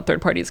restrictions on what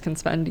third parties can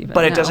spend even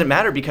But it now. doesn't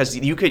matter because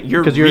your 'Cause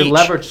you're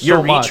leveraged your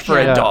so reach much, for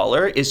yeah.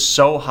 $1 is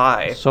so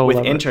high So with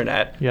leveraged.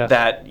 internet Yes.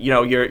 that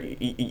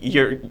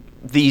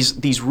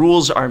these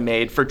rules are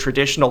made for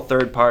traditional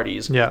third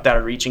parties Yeah. that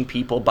are reaching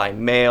people by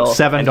mail.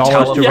 $7 and to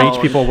telephone.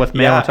 reach people with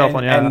mail and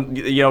telephone, yeah. And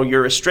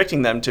you're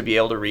restricting them to be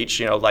able to reach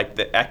like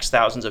the X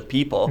thousands of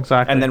people.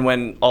 Exactly. And then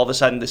when all of a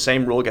sudden the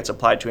same rule gets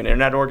applied to an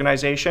internet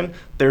organization,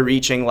 they're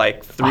reaching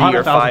like 3 or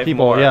 100,000 5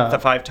 people, more, yeah.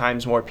 5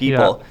 times more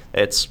people.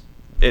 It's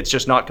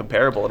just not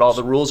comparable at all.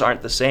 The rules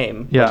aren't the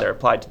same Yeah. when they're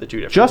applied to the two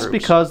different Just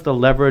groups. because the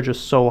leverage is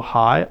so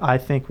high, I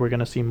think we're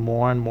going to see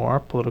more and more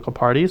political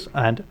parties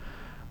and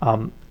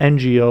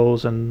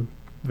NGOs and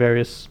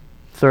various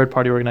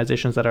third-party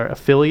organizations that are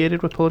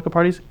affiliated with political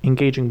parties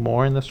engaging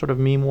more in this sort of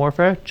meme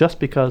warfare, just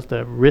because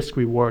the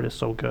risk-reward is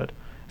so good,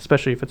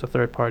 especially if it's a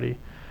third party.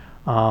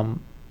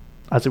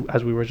 As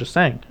we were just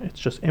saying, it's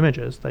just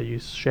images that you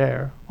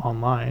share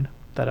online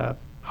that have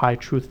high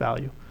truth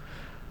value.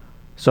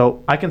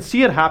 So I can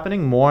see it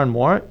happening more and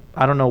more.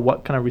 I don't know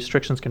what kind of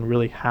restrictions can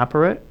really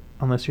hamper it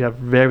unless you have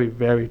very,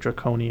 very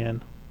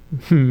draconian,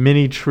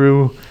 mini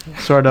true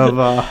sort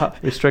of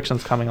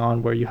restrictions coming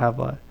on where you have,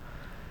 I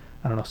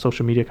don't know,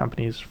 social media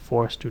companies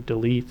forced to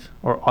delete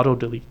or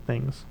auto-delete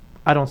things.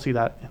 I don't see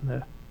that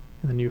in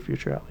the near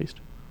future, at least.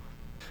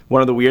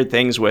 One of the weird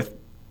things with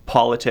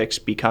politics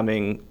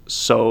becoming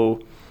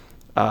so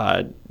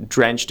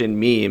drenched in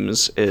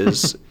memes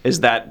is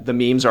that the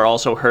memes are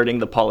also hurting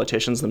the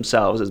politicians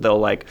themselves, as they'll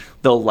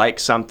like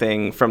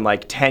something from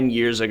like 10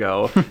 years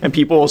ago and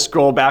people will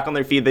scroll back on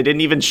their feed. They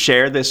didn't even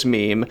share this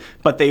meme,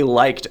 but they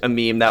liked a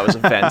meme that was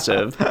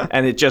offensive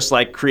and it just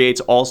like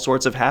creates all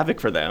sorts of havoc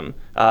for them.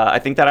 I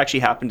think that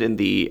actually happened in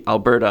the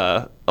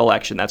Alberta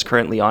election that's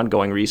currently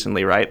ongoing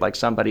recently, right? Like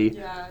somebody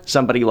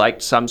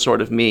liked some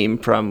sort of meme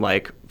from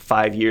like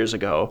 5 years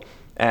ago,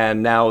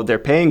 and now they're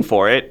paying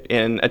for it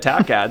in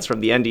attack ads from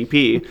the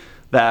NDP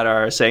that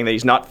are saying that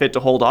he's not fit to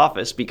hold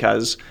office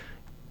because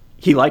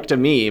he liked a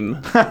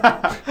meme.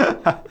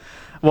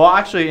 Well,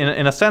 actually,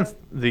 in a sense,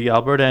 the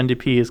Alberta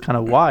NDP is kind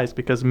of wise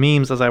because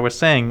memes, as I was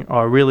saying,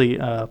 are really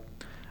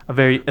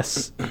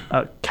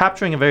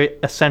capturing a very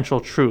essential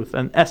truth,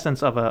 an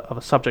essence of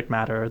a subject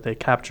matter. They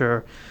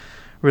capture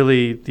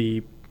really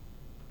the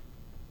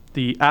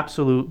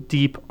absolute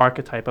deep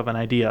archetype of an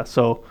idea.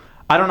 So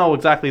I don't know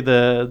exactly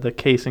the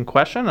case in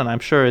question, and I'm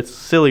sure it's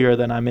sillier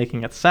than I'm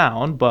making it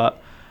sound,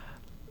 but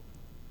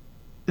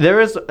there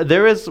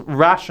is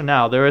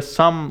rationale. There is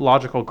some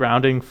logical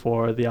grounding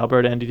for the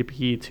Alberta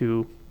NDP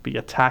to be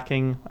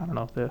attacking, I don't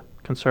know, the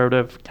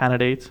Conservative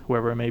candidate,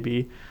 whoever it may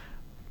be,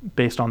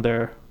 based on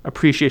their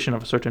appreciation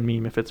of a certain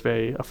meme if it's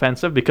very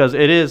offensive, because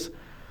it is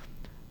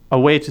a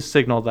way to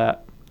signal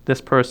that this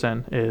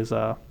person is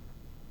out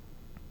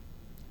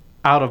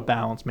of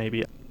balance,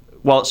 maybe.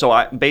 Well, so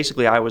I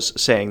was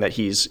saying that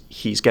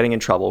he's getting in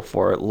trouble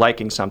for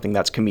liking something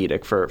that's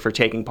comedic, for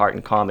taking part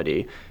in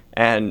comedy.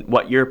 And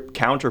what your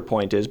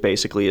counterpoint is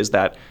basically is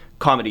that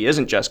comedy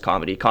isn't just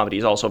comedy. Comedy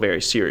is also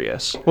very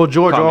serious. Well,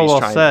 George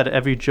Orwell said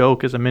every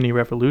joke is a mini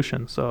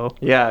revolution. So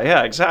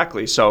yeah,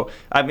 exactly. So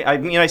I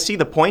mean, I see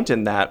the point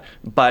in that,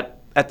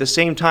 but at the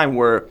same time,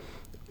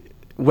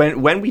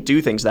 when we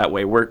do things that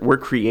way, we're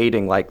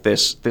creating like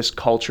this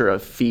culture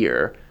of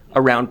fear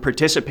around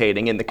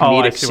participating in the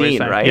comedic scene,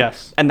 right?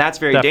 Yes. And that's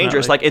very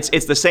dangerous. Like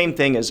it's the same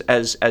thing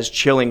as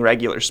chilling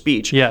regular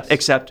speech. Yes.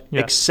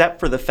 Except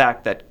for the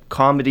fact that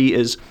comedy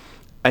is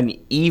an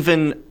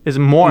even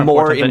more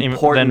important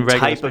than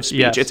type of speech.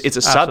 Yes, it's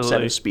a absolutely.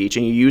 subset of speech,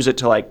 and you use it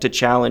to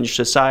challenge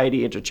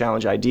society and to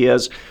challenge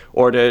ideas,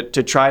 or to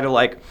try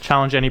to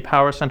challenge any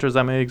power centers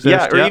that may exist.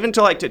 Yeah, or even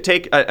to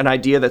take an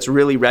idea that's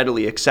really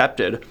readily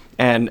accepted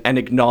and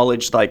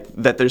acknowledge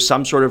that there's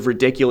some sort of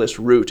ridiculous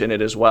root in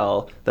it as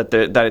well. That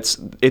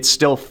it's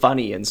still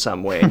funny in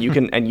some way, and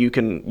you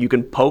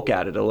can poke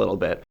at it a little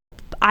bit.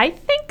 I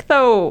think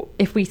though,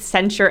 if we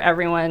censure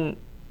everyone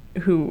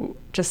who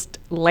just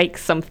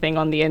likes something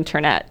on the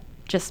internet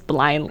just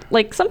blind,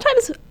 like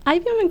sometimes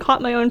I've even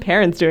caught my own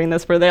parents doing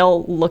this, where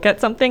they'll look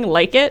at something,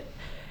 like it,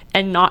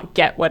 and not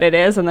get what it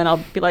is, and then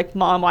I'll be like,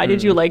 Mom, why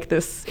did you like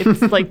this?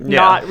 It's like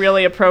not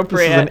really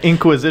appropriate. This is an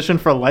inquisition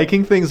for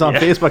liking things on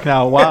Facebook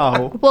now.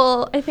 Wow.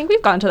 Well, I think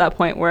we've gotten to that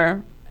point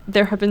where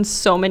there have been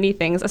so many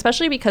things,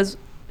 especially because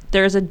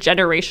there's a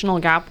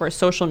generational gap where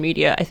social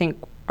media, I think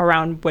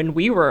around when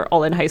we were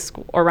all in high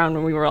school, or around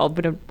when we were all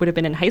would have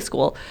been in high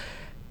school,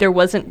 there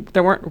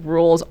weren't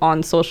rules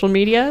on social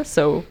media,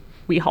 so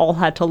we all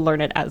had to learn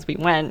it as we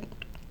went.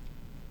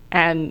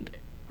 And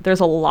there's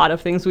a lot of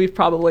things we've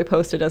probably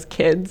posted as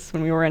kids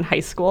when we were in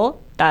high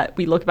school that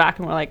we look back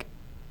and we're like,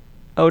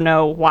 oh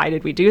no, why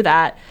did we do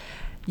that?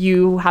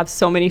 You have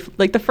so many,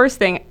 like the first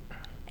thing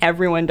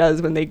everyone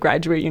does when they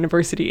graduate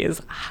university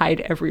is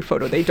hide every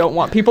photo they don't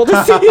want people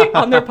to see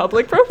on their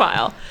public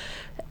profile.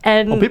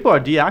 And people are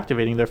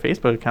deactivating their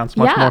Facebook accounts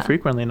much more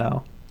frequently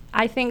now.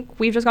 I think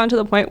we've just gone to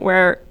the point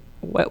where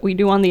what we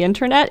do on the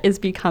internet is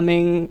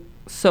becoming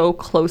so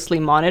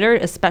closely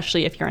monitored,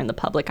 especially if you're in the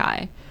public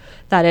eye,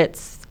 that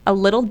it's a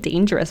little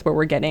dangerous where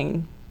we're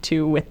getting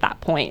to with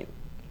that point.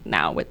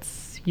 Now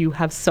you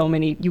have so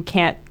many,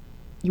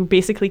 you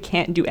basically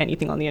can't do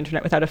anything on the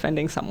internet without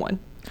offending someone.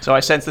 So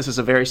I sense this is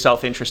a very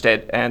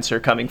self-interested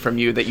answer coming from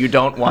you, that you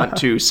don't want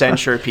to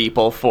censure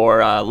people for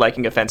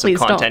liking offensive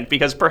content,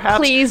 because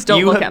perhaps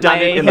you have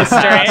done it in the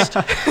past.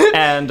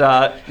 And,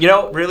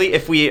 really,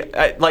 if we,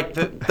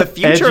 the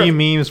future... Edgy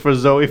memes for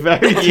Zoe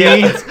Verity.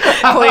 Please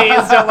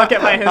don't look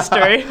at my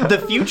history. The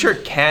future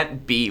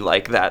can't be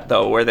like that,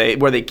 though, where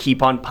they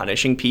keep on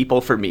punishing people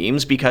for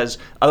memes, because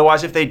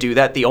otherwise, if they do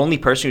that, the only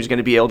person who's going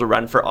to be able to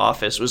run for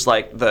office was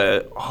like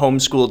the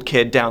homeschooled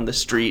kid down the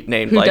street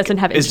named doesn't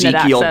have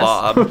Ezekiel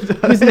Bob. who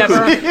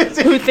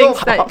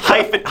thinks that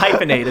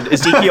hyphenated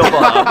Ezekiel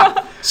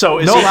Bob. So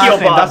no Ezekiel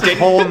Bob, that's his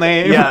whole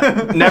name.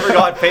 Never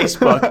got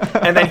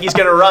Facebook, and then he's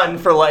gonna run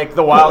for like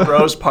the Wild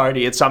Rose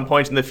Party at some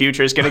point in the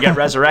future. Is gonna get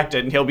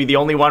resurrected, and he'll be the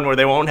only one where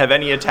they won't have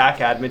any attack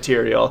ad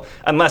material,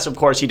 unless of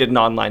course he did an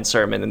online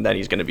sermon, and then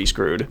he's gonna be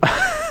screwed.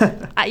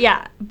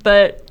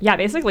 But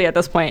basically at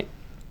this point,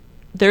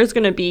 there's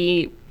going to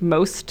be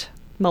most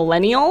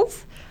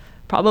millennials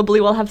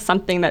probably will have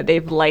something that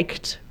they've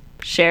liked,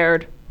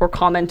 shared, or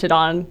commented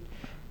on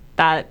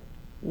that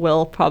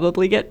will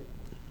probably get,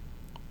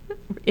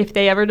 if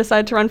they ever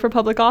decide to run for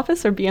public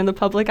office or be in the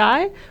public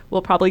eye,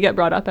 will probably get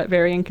brought up at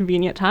very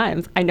inconvenient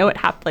times. I know it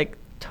happened, like,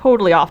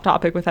 totally off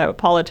topic without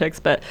politics,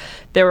 but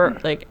there were,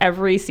 like,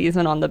 every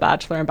season on The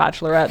Bachelor and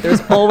Bachelorette,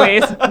 there's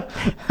always,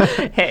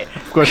 hey.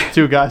 Of course,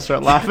 two guys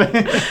start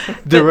laughing.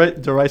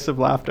 Derisive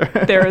laughter.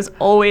 There is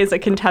always a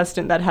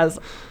contestant that has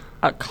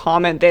a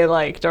comment they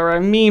liked or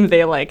a meme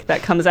they like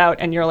that comes out,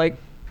 and you're like,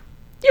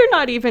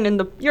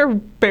 you're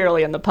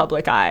barely in the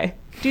public eye.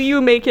 Do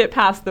you make it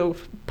past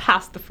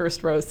the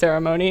first rose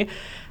ceremony?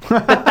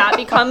 But that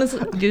becomes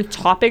the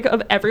topic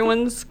of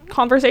everyone's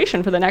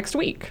conversation for the next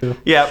week.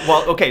 Yeah,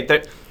 well, okay,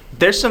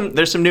 there's some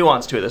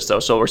nuance to this, though.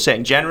 So we're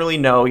saying generally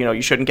no,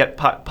 you shouldn't get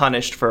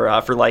punished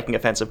for liking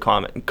offensive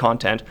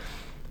content.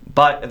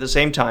 But at the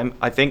same time,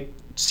 I think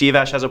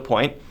Siavash has a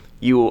point.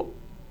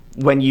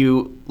 When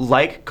you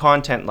like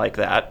content like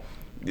that,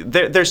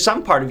 there's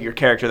some part of your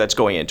character that's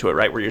going into it,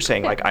 right? Where you're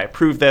saying, like, I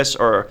approve this,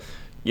 or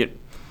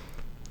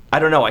I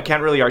don't know, I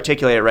can't really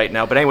articulate it right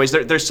now. But anyways,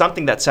 there's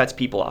something that sets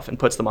people off and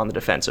puts them on the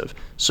defensive.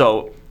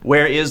 So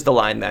where is the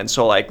line then?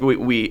 So, like,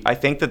 I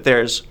think that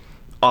there's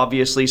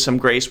obviously some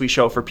grace we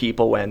show for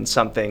people when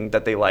something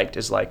that they liked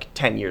is like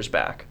 10 years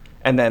back.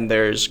 And then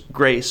there's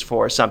grace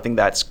for something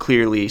that's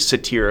clearly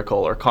satirical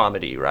or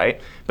comedy, right?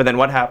 But then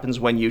what happens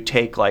when you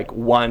take, like,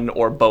 one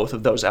or both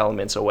of those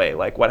elements away?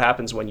 Like, what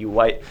happens when you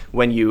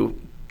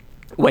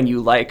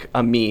like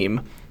a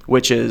meme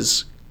which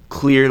is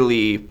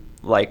clearly,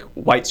 like,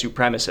 white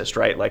supremacist,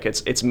 right? Like,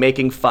 it's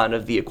making fun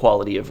of the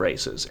equality of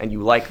races, and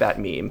you like that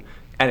meme,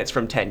 and it's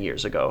from 10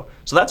 years ago.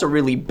 So that's a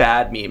really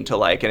bad meme to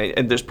like,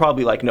 and there's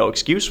probably, like, no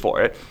excuse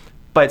for it.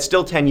 But it's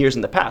still 10 years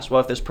in the past.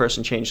 Well, if this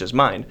person changed his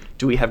mind,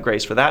 do we have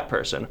grace for that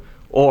person?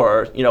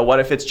 Or, what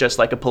if it's just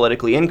like a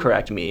politically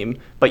incorrect meme,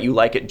 but you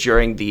like it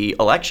during the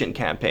election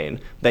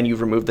campaign? Then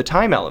you've removed the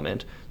time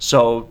element.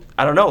 So,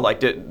 I don't know,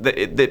 like,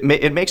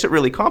 it makes it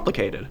really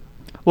complicated.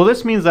 Well,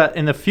 this means that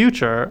in the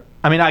future,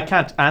 I mean, I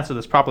can't answer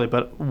this properly,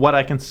 but what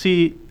I can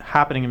see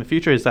happening in the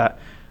future is that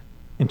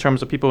in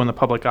terms of people in the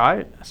public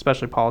eye,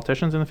 especially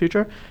politicians in the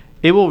future,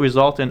 it will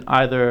result in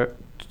either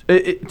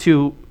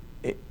two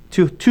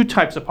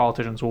types of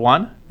politicians.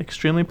 One,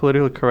 extremely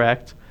politically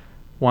correct,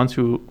 ones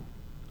who,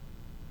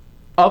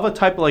 of a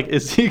type like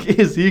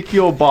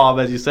Ezekiel Bob,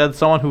 as you said,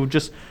 someone who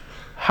just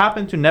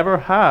happened to never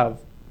have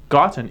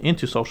gotten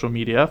into social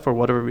media for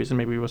whatever reason.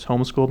 Maybe he was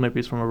homeschooled, maybe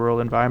he's from a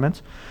rural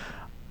environment.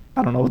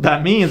 I don't know what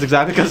that means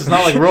exactly, because it's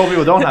not like rural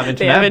people don't have internet.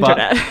 They have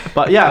internet.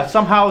 But yeah,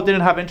 somehow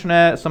didn't have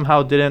internet,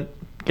 somehow didn't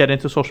get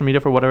into social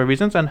media for whatever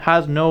reasons, and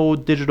has no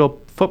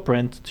digital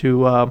footprint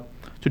to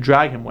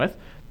drag him with.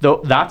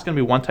 Though that's going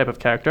to be one type of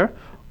character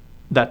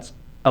that's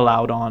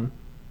allowed on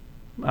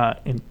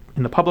in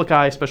the public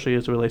eye, especially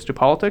as it relates to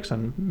politics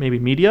and maybe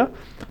media.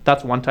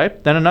 That's one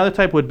type. Then another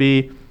type would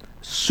be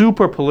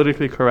super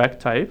politically correct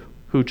type,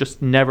 who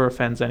just never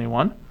offends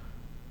anyone,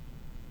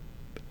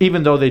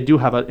 even though they do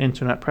have an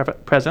internet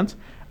presence.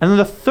 And then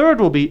the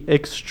third will be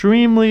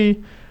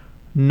extremely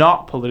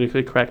not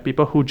politically correct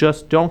people who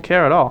just don't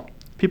care at all.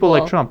 People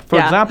like Trump, for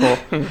example.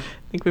 I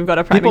think we've got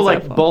a prime people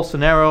example. Like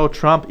Bolsonaro,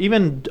 Trump,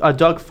 even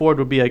Doug Ford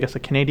would be, I guess, a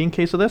Canadian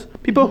case of this.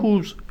 People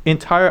whose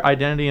entire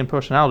identity and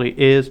personality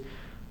is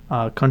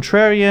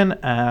contrarian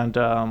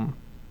and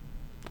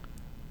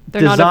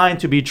designed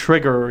to be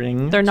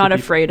triggering. They're not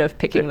afraid of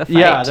picking the fight.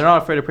 Yeah, they're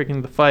not afraid of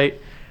picking the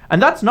fight.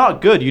 And that's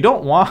not good. You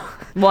don't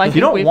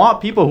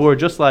want people who are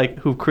just like,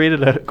 who've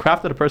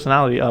crafted a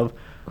personality of,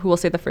 who will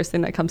say the first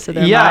thing that comes to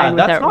their mind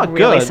without not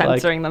really good.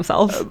 censoring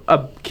themselves.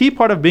 A key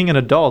part of being an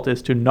adult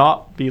is to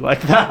not be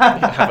like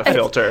that. Have a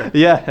filter.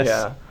 Yes.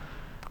 Yeah.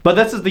 But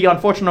this is the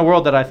unfortunate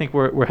world that I think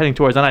we're heading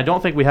towards. And I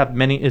don't think we have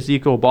many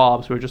Ezekiel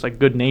Bobs who are just like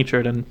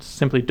good-natured and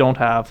simply don't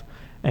have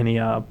any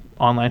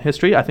online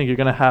history. I think you're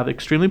going to have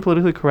extremely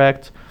politically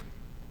correct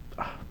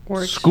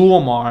school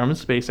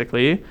marms,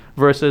 basically,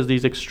 versus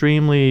these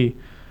extremely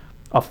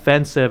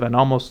offensive and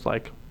almost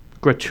like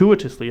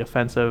gratuitously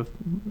offensive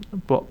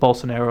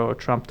Bolsonaro or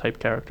Trump type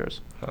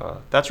characters.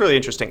 That's really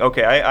interesting.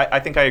 Okay, I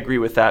think I agree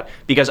with that,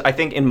 because I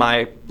think in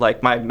my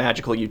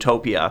magical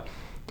utopia,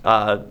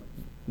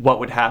 what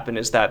would happen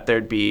is that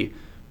there'd be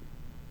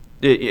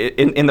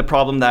in the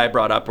problem that I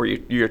brought up, where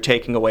you're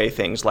taking away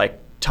things like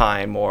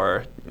time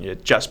or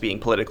just being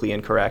politically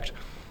incorrect.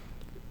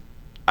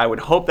 I would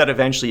hope that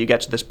eventually you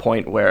get to this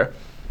point where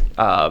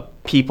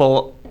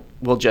people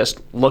will just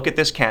look at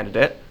this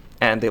candidate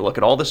and they look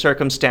at all the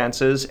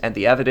circumstances and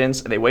the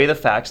evidence and they weigh the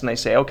facts and they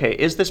say, okay,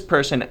 is this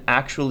person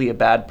actually a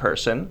bad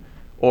person?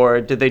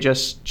 Or did they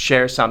just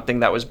share something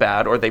that was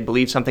bad, or they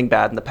believed something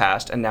bad in the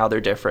past and now they're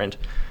different?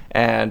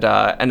 And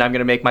I'm going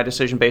to make my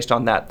decision based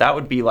on that. That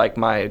would be like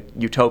my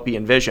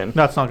utopian vision.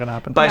 That's not going to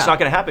happen. But it's not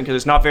going to happen because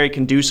it's not very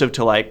conducive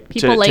to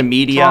people like to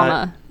media.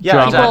 Drama. Yeah,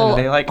 Drama.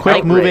 exactly. They like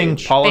quick-moving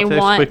outrage.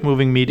 politics,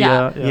 quick-moving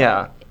media.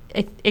 Yeah.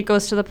 It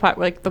goes to the part,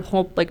 like, the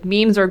whole, like,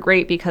 memes are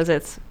great because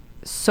it's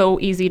so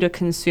easy to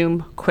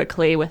consume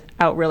quickly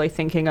without really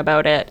thinking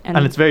about it. And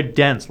it's very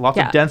dense. Lots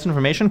of dense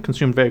information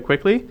consumed very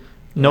quickly.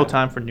 No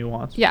time for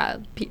nuance. Yeah.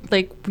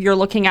 Like you're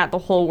looking at the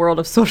whole world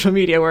of social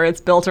media where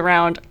it's built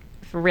around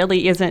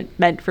really isn't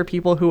meant for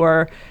people who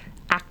are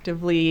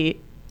actively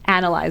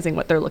analyzing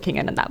what they're looking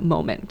at in that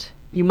moment.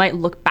 You might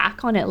look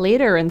back on it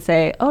later and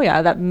say, oh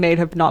yeah, that may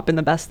have not been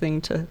the best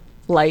thing to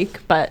like,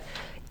 but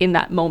in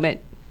that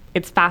moment,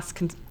 it's fast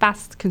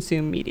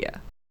consumed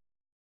media.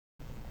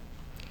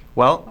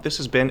 Well, this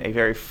has been a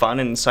very fun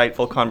and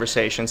insightful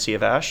conversation,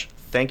 Siavash.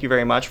 Thank you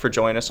very much for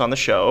joining us on the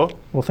show.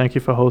 Well, thank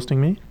you for hosting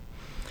me.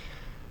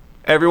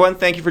 Everyone,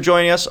 thank you for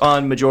joining us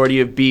on Majority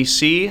of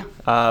BC.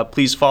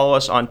 Please follow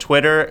us on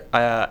Twitter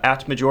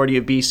at Majority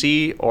of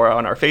BC or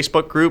on our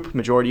Facebook group,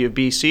 Majority of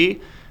BC.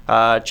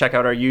 Check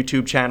out our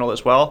YouTube channel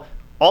as well,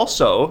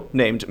 also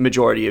named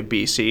Majority of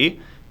BC.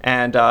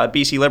 And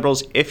BC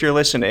Liberals, if you're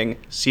listening,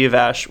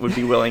 Siavash would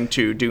be willing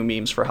to do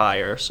memes for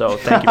hire. So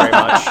thank you very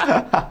much.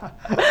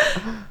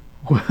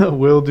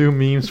 We'll do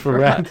memes for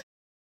rent.